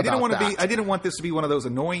not. I didn't want this to be one of those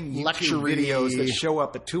annoying YouTube videos that show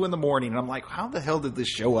up at 2 a.m. and I'm like, how the hell did this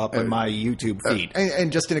show up in my YouTube feed?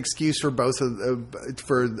 And just an excuse for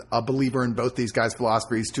for a believer in both these guys'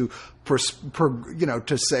 philosophies to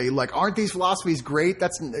say, aren't these philosophies great?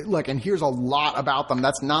 That's and here's a lot about them.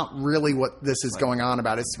 That's not really what this is going on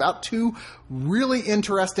about. It's about two really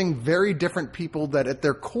interesting, very different people that at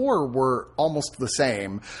their core were almost the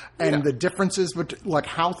same. And the differences,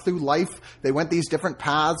 how through life they went these different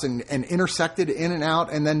paths and intersected in and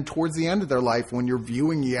out. And then towards the end of their life, when you're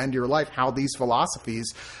viewing the end of your life, how these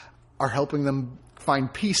philosophies are helping them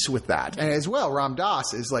find peace with that. And as well, Ram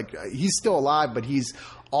Dass is he's still alive, but he's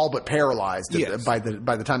all but paralyzed by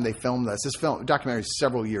the time they filmed this. This documentary is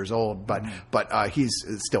several years old, but he's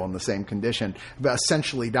still in the same condition,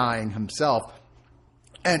 essentially dying himself.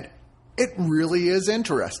 And it really is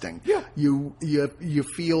interesting. Yeah, you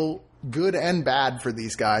feel good and bad for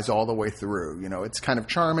these guys all the way through. It's kind of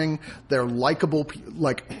charming. They're likable,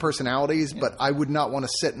 personalities, but I would not want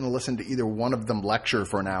to sit and listen to either one of them lecture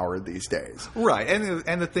for an hour these days. Right.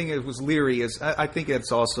 And the thing is, was Leary is, I think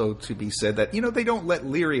it's also to be said that, they don't let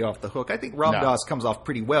Leary off the hook. I think Ram Dass comes off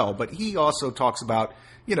pretty well, but he also talks about,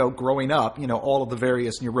 growing up, all of the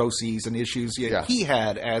various neuroses and issues he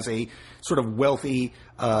had as a sort of wealthy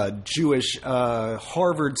Jewish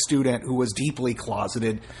Harvard student who was deeply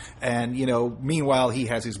closeted And, meanwhile, he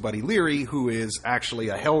has his buddy Leary, who is actually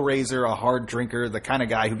a hellraiser, a hard drinker, the kind of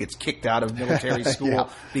guy who gets kicked out of military school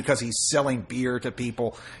because he's selling beer to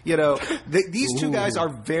people. These two guys are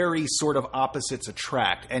very sort of opposites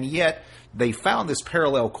attract. And yet they found this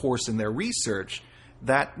parallel course in their research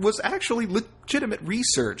that was actually legitimate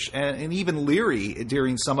research. And even Leary,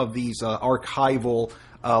 during some of these archival,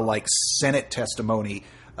 Senate testimony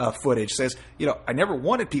footage, says, I never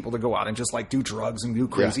wanted people to go out and just do drugs and do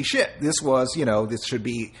crazy shit. This was, this should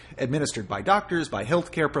be administered by doctors, by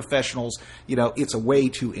healthcare professionals. It's a way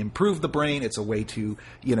to improve the brain. It's a way to,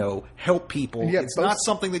 help people. It's not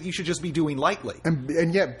something that you should just be doing lightly.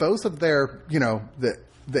 And yet both of their,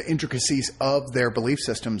 the intricacies of their belief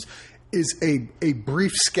systems is a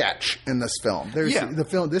brief sketch in this film.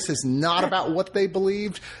 This is not about what they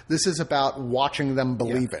believed. This is about watching them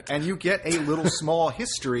believe it. And you get a little small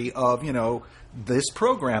history of, this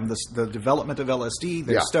program, the development of LSD,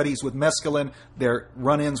 their studies with mescaline, their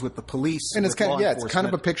run-ins with the police, and it's kind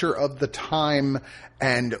of a picture of the time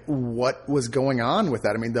and what was going on with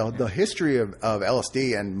that. I mean, the history of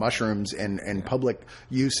LSD and mushrooms in public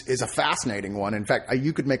use is a fascinating one. In fact,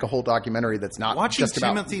 you could make a whole documentary that's not just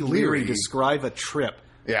about Timothy Leary describe a trip.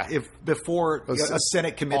 Yeah. Before a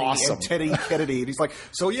Senate committee and Teddy Kennedy, and he's like,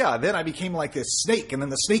 then I became like this snake, and then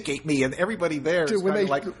the snake ate me, and everybody there is what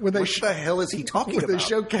the hell is he talking about? When they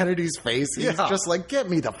show Kennedy's face, he's just like, get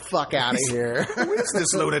me the fuck out of here. Who is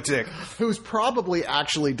this lunatic? Who's probably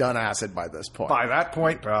actually done acid by this point. By that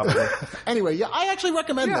point, probably. Anyway, I actually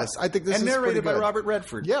recommend this. I think this is narrated by good. Robert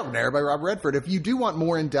Redford. Yeah, narrated by Robert Redford. If you do want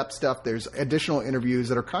more in-depth stuff, there's additional interviews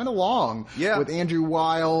that are kind of long with Andrew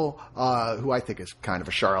Weil, who I think is kind of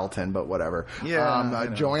a charlatan, but whatever.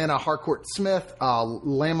 Joanna Harcourt-Smith,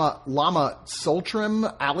 Lama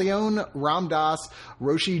Soltrim, Alione Ramdas,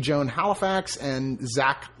 Roshi Joan Halifax, and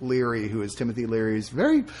Zach Leary, who is Timothy Leary's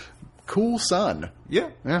very cool son. Yeah.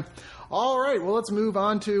 All right, well, let's move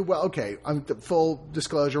on to, full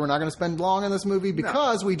disclosure, we're not going to spend long on this movie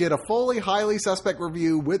because we did a fully highly suspect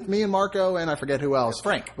review with me and Marco, and I forget who else.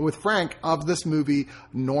 With Frank of this movie,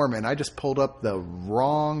 Norman. I just pulled up the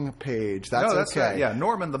wrong page. That's okay. Yeah,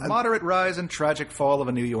 Norman, the moderate rise and tragic fall of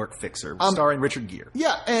a New York fixer, starring Richard Gere.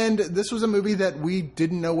 Yeah, and this was a movie that we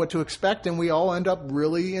didn't know what to expect, and we all end up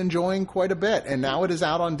really enjoying quite a bit. And now it is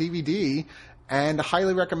out on DVD. And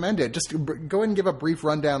highly recommend it. Just go ahead and give a brief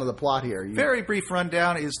rundown of the plot here. Very brief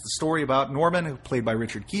rundown is the story about Norman, who played by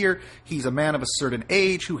Richard Gere. He's a man of a certain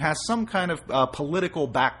age who has some kind of political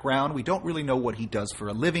background. We don't really know what he does for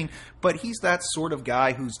a living, but he's that sort of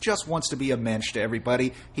guy who just wants to be a mensch to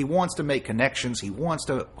everybody. He wants to make connections. He wants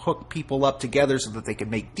to hook people up together so that they can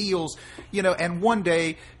make deals. And one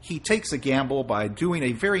day he takes a gamble by doing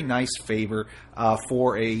a very nice favor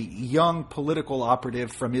for a young political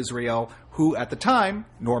operative from Israel who, at the time,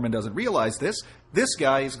 Norman doesn't realize this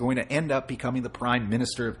guy is going to end up becoming the prime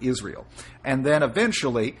minister of Israel. And then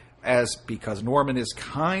eventually, because Norman is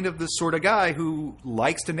kind of this sort of guy who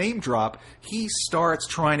likes to name drop, he starts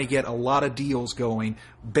trying to get a lot of deals going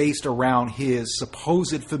based around his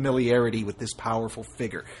supposed familiarity with this powerful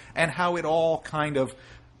figure, and how it all kind of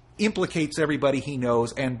implicates everybody he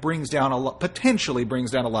knows and potentially brings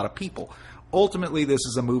down a lot of people. Ultimately, this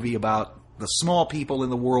is a movie about the small people in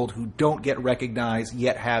the world who don't get recognized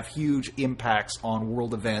yet have huge impacts on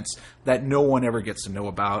world events that no one ever gets to know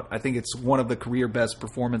about. I think it's one of the career best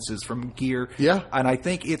performances from Gere. Yeah. And I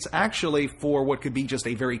think it's actually for what could be just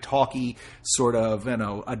a very talky sort of,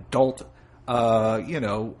 adult,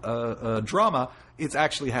 drama. It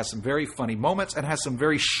actually has some very funny moments and has some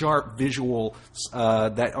very sharp visuals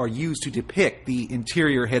that are used to depict the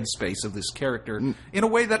interior headspace of this character in a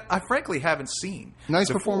way that I frankly haven't seen. Nice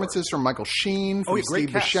before. Performances from Michael Sheen, from Steve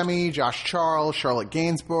Buscemi, Josh Charles, Charlotte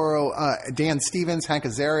Gainsborough, Dan Stevens, Hank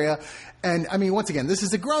Azaria. And, I mean, once again, this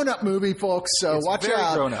is a grown-up movie, folks, so watch out. It's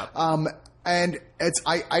very grown-up. And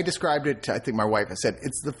I described it to, I think my wife, I said,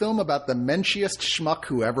 it's the film about the menschiest schmuck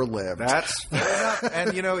who ever lived. That's fair enough.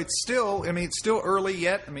 And, it's still early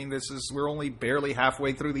yet. I mean, we're only barely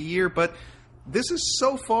halfway through the year, but this is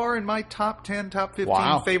so far in my top 10, top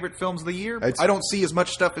 15 favorite films of the year. I don't see as much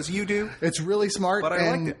stuff as you do. It's really smart, but I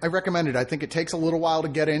liked it. I recommend it. I think it takes a little while to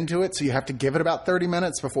get into it, so you have to give it about 30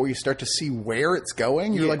 minutes before you start to see where it's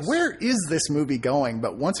going. You're like, where is this movie going?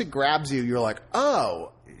 But once it grabs you, you're like,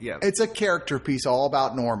 oh, yeah. It's a character piece all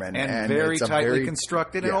about Norman. And very tightly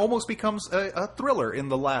constructed. And almost becomes a thriller in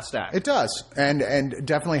the last act. It does. And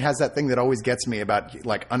definitely has that thing that always gets me about,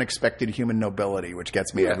 like, unexpected human nobility, which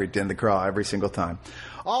gets me in the craw every single time.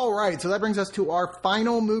 All right, so that brings us to our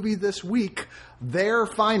final movie this week, Their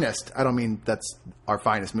Finest. I don't mean that's our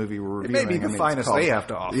finest movie we're reviewing. It may be the finest they have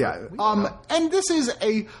to offer. Yeah. And this is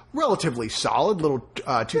a relatively solid little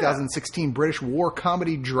 2016 British war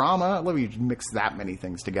comedy drama. Let me mix that many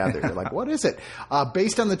things together. You're like, what is it?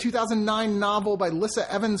 Based on the 2009 novel by Lissa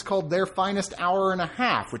Evans called Their Finest Hour and a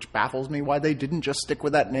Half, which baffles me why they didn't just stick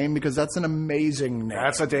with that name, because that's an amazing name.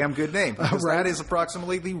 That's a damn good name. Right? That is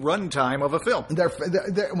approximately the runtime of a film.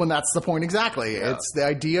 Well, that's the point exactly. Yeah. It's the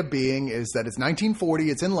idea being is that it's 1940.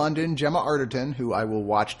 It's in London. Gemma Arterton, who I will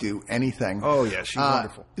watch do anything. Oh yeah, she's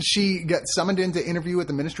wonderful. She gets summoned in to interview at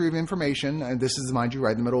the Ministry of Information, and this is, mind you,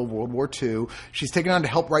 right in the middle of World War II. She's taken on to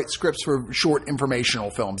help write scripts for short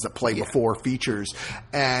informational films that play before features.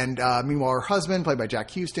 And meanwhile, her husband, played by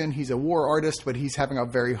Jack Huston, he's a war artist, but he's having a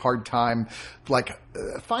very hard time,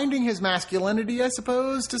 finding his masculinity, I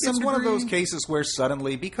suppose, to some degree. It's one of those cases where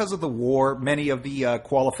suddenly, because of the war, many of the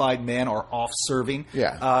qualified men are off serving.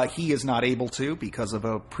 Yeah. He is not able to because of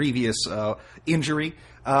a previous injury.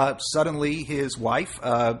 Suddenly, his wife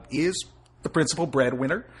is the principal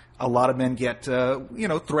breadwinner. A lot of men get,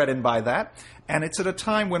 threatened by that. And it's at a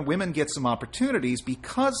time when women get some opportunities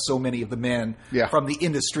because so many of the men from the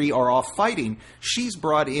industry are off fighting. She's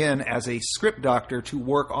brought in as a script doctor to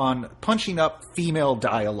work on punching up female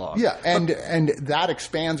dialogue. Yeah, and that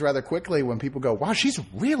expands rather quickly when people go, wow, she's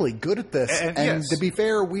really good at this. And to be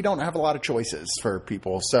fair, we don't have a lot of choices for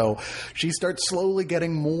people. So she starts slowly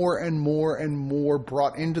getting more and more and more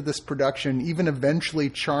brought into this production, even eventually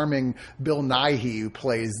charming Bill Nighy, who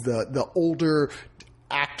plays the older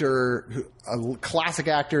actor, a classic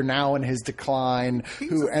actor now in his decline,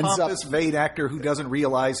 who ends up this vain actor who doesn't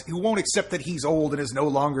realize, who won't accept that he's old and is no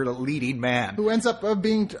longer the leading man, who ends up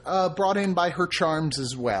being brought in by her charms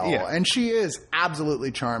as well. And she is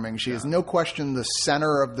absolutely charming. She is no question the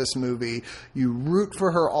center of this movie. You root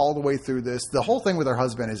for her all the way through this. The whole thing with her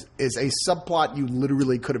husband is a subplot you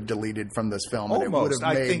literally could have deleted from this film. Almost, and it would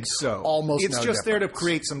have made I think so. Almost, it's no just difference. There to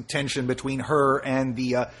create some tension between her and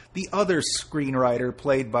the other screenwriter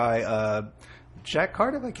played by Jack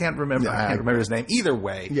Cardiff? I can't remember. I can't remember his name. Either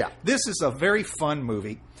way, this is a very fun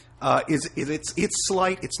movie. It's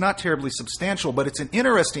slight. It's not terribly substantial, but it's an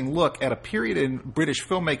interesting look at a period in British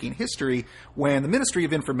filmmaking history when the Ministry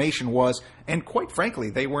of Information was, and quite frankly,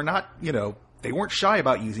 they were not, they weren't shy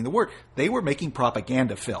about using the word. They were making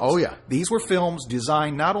propaganda films. Oh, yeah. These were films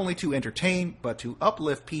designed not only to entertain, but to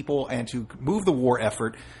uplift people and to move the war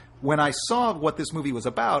effort. When I saw what this movie was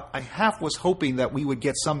about, I half was hoping that we would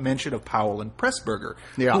get some mention of Powell and Pressburger,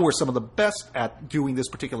 who were some of the best at doing this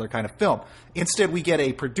particular kind of film. Instead, we get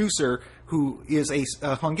a producer who is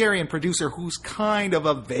a Hungarian producer who's kind of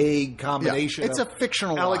a vague combination. It's a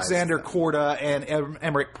fictionalized Alexander Korda and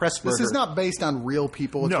Emmerich Pressburger. This is not based on real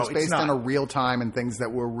people. It's just based on a real time and things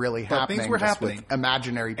that were really happening. Things were happening. With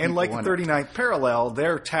imaginary people. And like the 39th Parallel,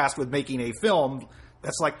 they're tasked with making a film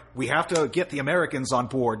that's like, we have to get the Americans on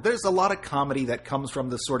board. There's a lot of comedy that comes from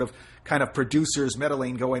the sort of kind of producers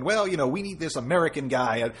meddling, going, well, we need this American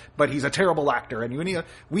guy, but he's a terrible actor, and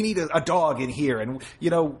we need a dog in here, and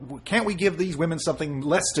can't we give these women something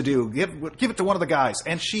less to do? Give it to one of the guys.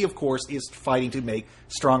 And she, of course, is fighting to make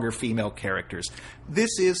stronger female characters.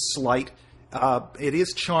 This is slight. It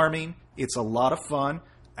is charming. It's a lot of fun.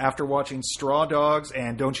 After watching Straw Dogs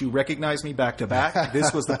and Don't You Recognize Me back to back,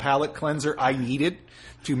 this was the palate cleanser I needed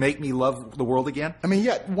to make me love the world again. I mean,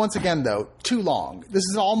 once again, though, too long. This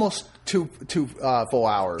is almost two full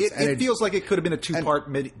hours. It feels like it could have been a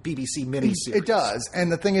two-part BBC miniseries. It does.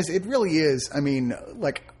 And the thing is, it really is. I mean,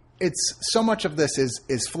 it's so much of this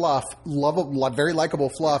is fluff, very likable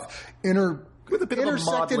fluff, with a bit of a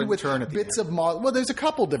maudlin with turn at the bits end. of well, there's a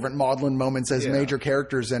couple different maudlin moments as major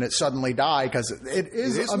characters in it suddenly die, because it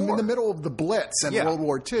is in the middle of the Blitz and World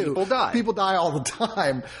War II. People die all the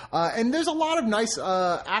time. And there's a lot of nice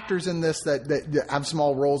actors in this that have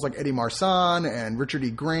small roles, like Eddie Marsan and Richard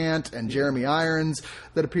E. Grant and Jeremy Irons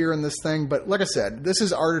that appear in this thing. But like I said, this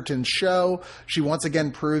is Arterton's show. She once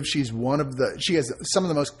again proves she has some of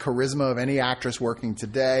the most charisma of any actress working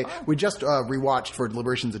today. We just rewatched for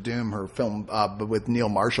Deliberations of Doom her film but with Neil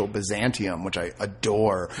Marshall, Byzantium, which I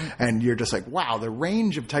adore. And you're just like, wow, the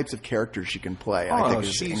range of types of characters she can play, I think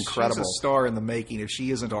is incredible. She's a star in the making if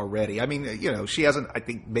she isn't already. I mean, she hasn't, I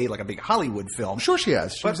think, made like a big Hollywood film. Sure she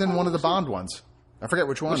has. She was in one of the Bond ones. I forget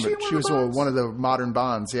which one, but she was one of the modern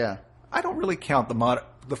Bonds, yeah. I don't really count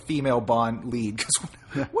the the female Bond lead. Because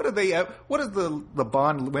what does the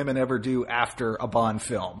Bond women ever do after a Bond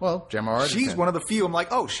film? Well, Gemma Arterton. She's one of the few. I'm like,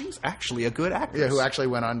 oh, she's actually a good actress. Yeah, who actually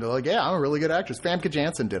went on to like, yeah, I'm a really good actress. Famke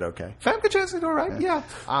Janssen did okay. Famke Janssen, all right, yeah.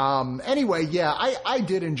 Anyway, yeah, I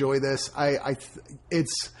did enjoy this.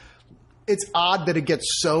 It's odd that it gets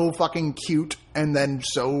so fucking cute and then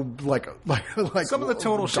so like some of the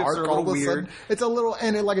tonal shifts are a little weird. It's a little,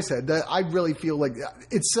 and like I said, I really feel like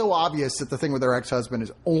it's so obvious that the thing with her ex-husband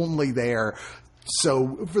is only there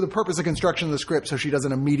so for the purpose of construction of the script, so she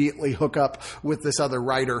doesn't immediately hook up with this other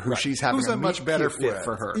writer who she's having who's a much better fit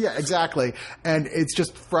for her. Yeah, exactly. And it's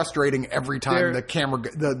just frustrating every time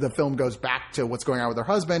the film goes back to what's going on with her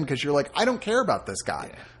husband, because you're like, I don't care about this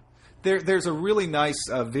guy. Yeah. There's a really nice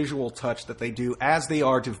visual touch that they do as they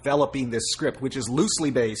are developing this script, which is loosely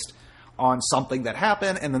based on something that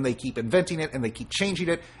happened, and then they keep inventing it, and they keep changing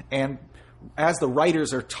it. And as the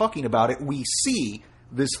writers are talking about it, we see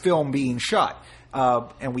this film being shot.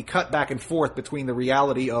 And we cut back and forth between the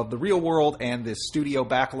reality of the real world and this studio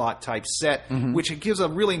backlot type set, which it gives a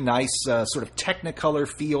really nice sort of Technicolor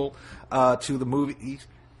feel to the movie.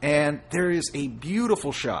 And there is a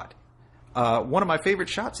beautiful shot. One of my favorite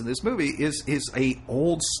shots in this movie is a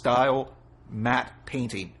old style matte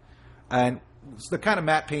painting, and it's the kind of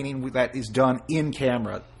matte painting that is done in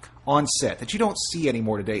camera on set that you don't see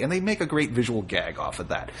anymore today, and they make a great visual gag off of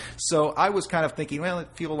that. So I was kind of thinking, well, it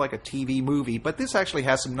feels like a TV movie, but this actually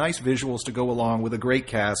has some nice visuals to go along with a great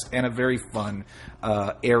cast and a very fun,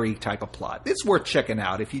 airy type of plot. It's worth checking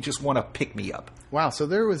out if you just want to pick me up. Wow, so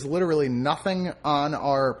there was literally nothing on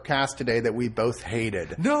our cast today that we both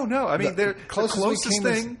hated. No. I mean, the closest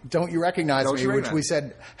thing... Don't You Recognize Me, which we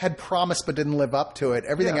said had promised but didn't live up to it.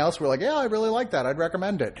 Everything else, we're like, yeah, I really like that. I'd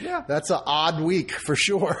recommend it. Yeah. That's an odd week, for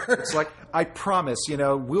sure. It's like, I promise,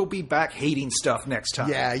 we'll be back hating stuff next time.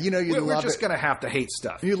 Yeah, we're just going to have to hate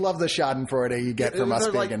stuff. You love the schadenfreude you get from us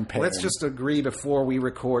being in pain. Let's just agree before we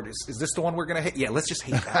record. Is this the one we're going to hate? Yeah, let's just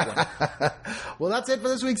hate that one. Well, that's it for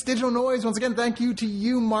this week's Digital Noise. Once again, thank you to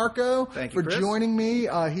you, Marco, for joining me.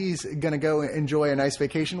 He's going to go enjoy a nice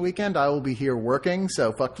vacation weekend. I will be here working,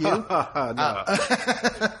 so fuck you.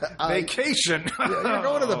 Vacation. You're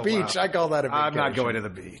going to the beach. Wow. I call that a vacation. I'm not going to the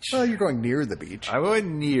beach. Well, you're going near the beach. I'm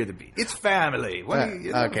going near the beach. It's family.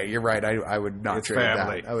 Okay, you're right. I would not trade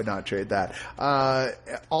family. that. I would not trade that.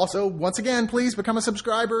 Also, once again, please become a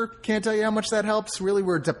subscriber. Can't tell you how much that helps. Really,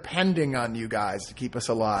 we're depending on you guys to keep us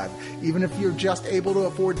alive. Even if you're just able to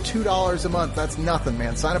afford $2 a month, that's nothing,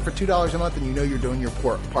 man. Sign up for $2 a month and you're doing your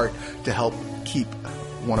part to help keep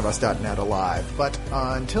oneofus.net alive. But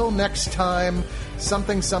until next time,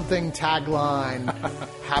 something tagline.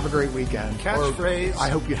 Have a great weekend. Catchphrase. I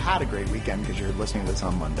hope you had a great weekend because you're listening to this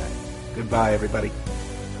on Monday. Goodbye, everybody.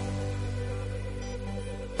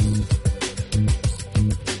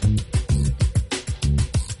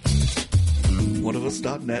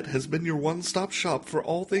 OneOfUs.net has been your one-stop shop for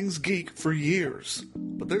all things geek for years.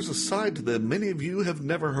 But there's a side to them many of you have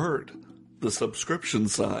never heard. The subscription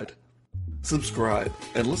side. Subscribe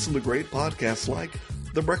and listen to great podcasts like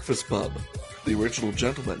The Breakfast Pub, The Original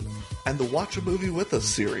Gentleman, and the Watch a Movie With Us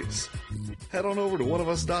series. Head on over to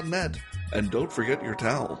OneOfUs.net and don't forget your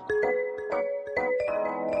towel.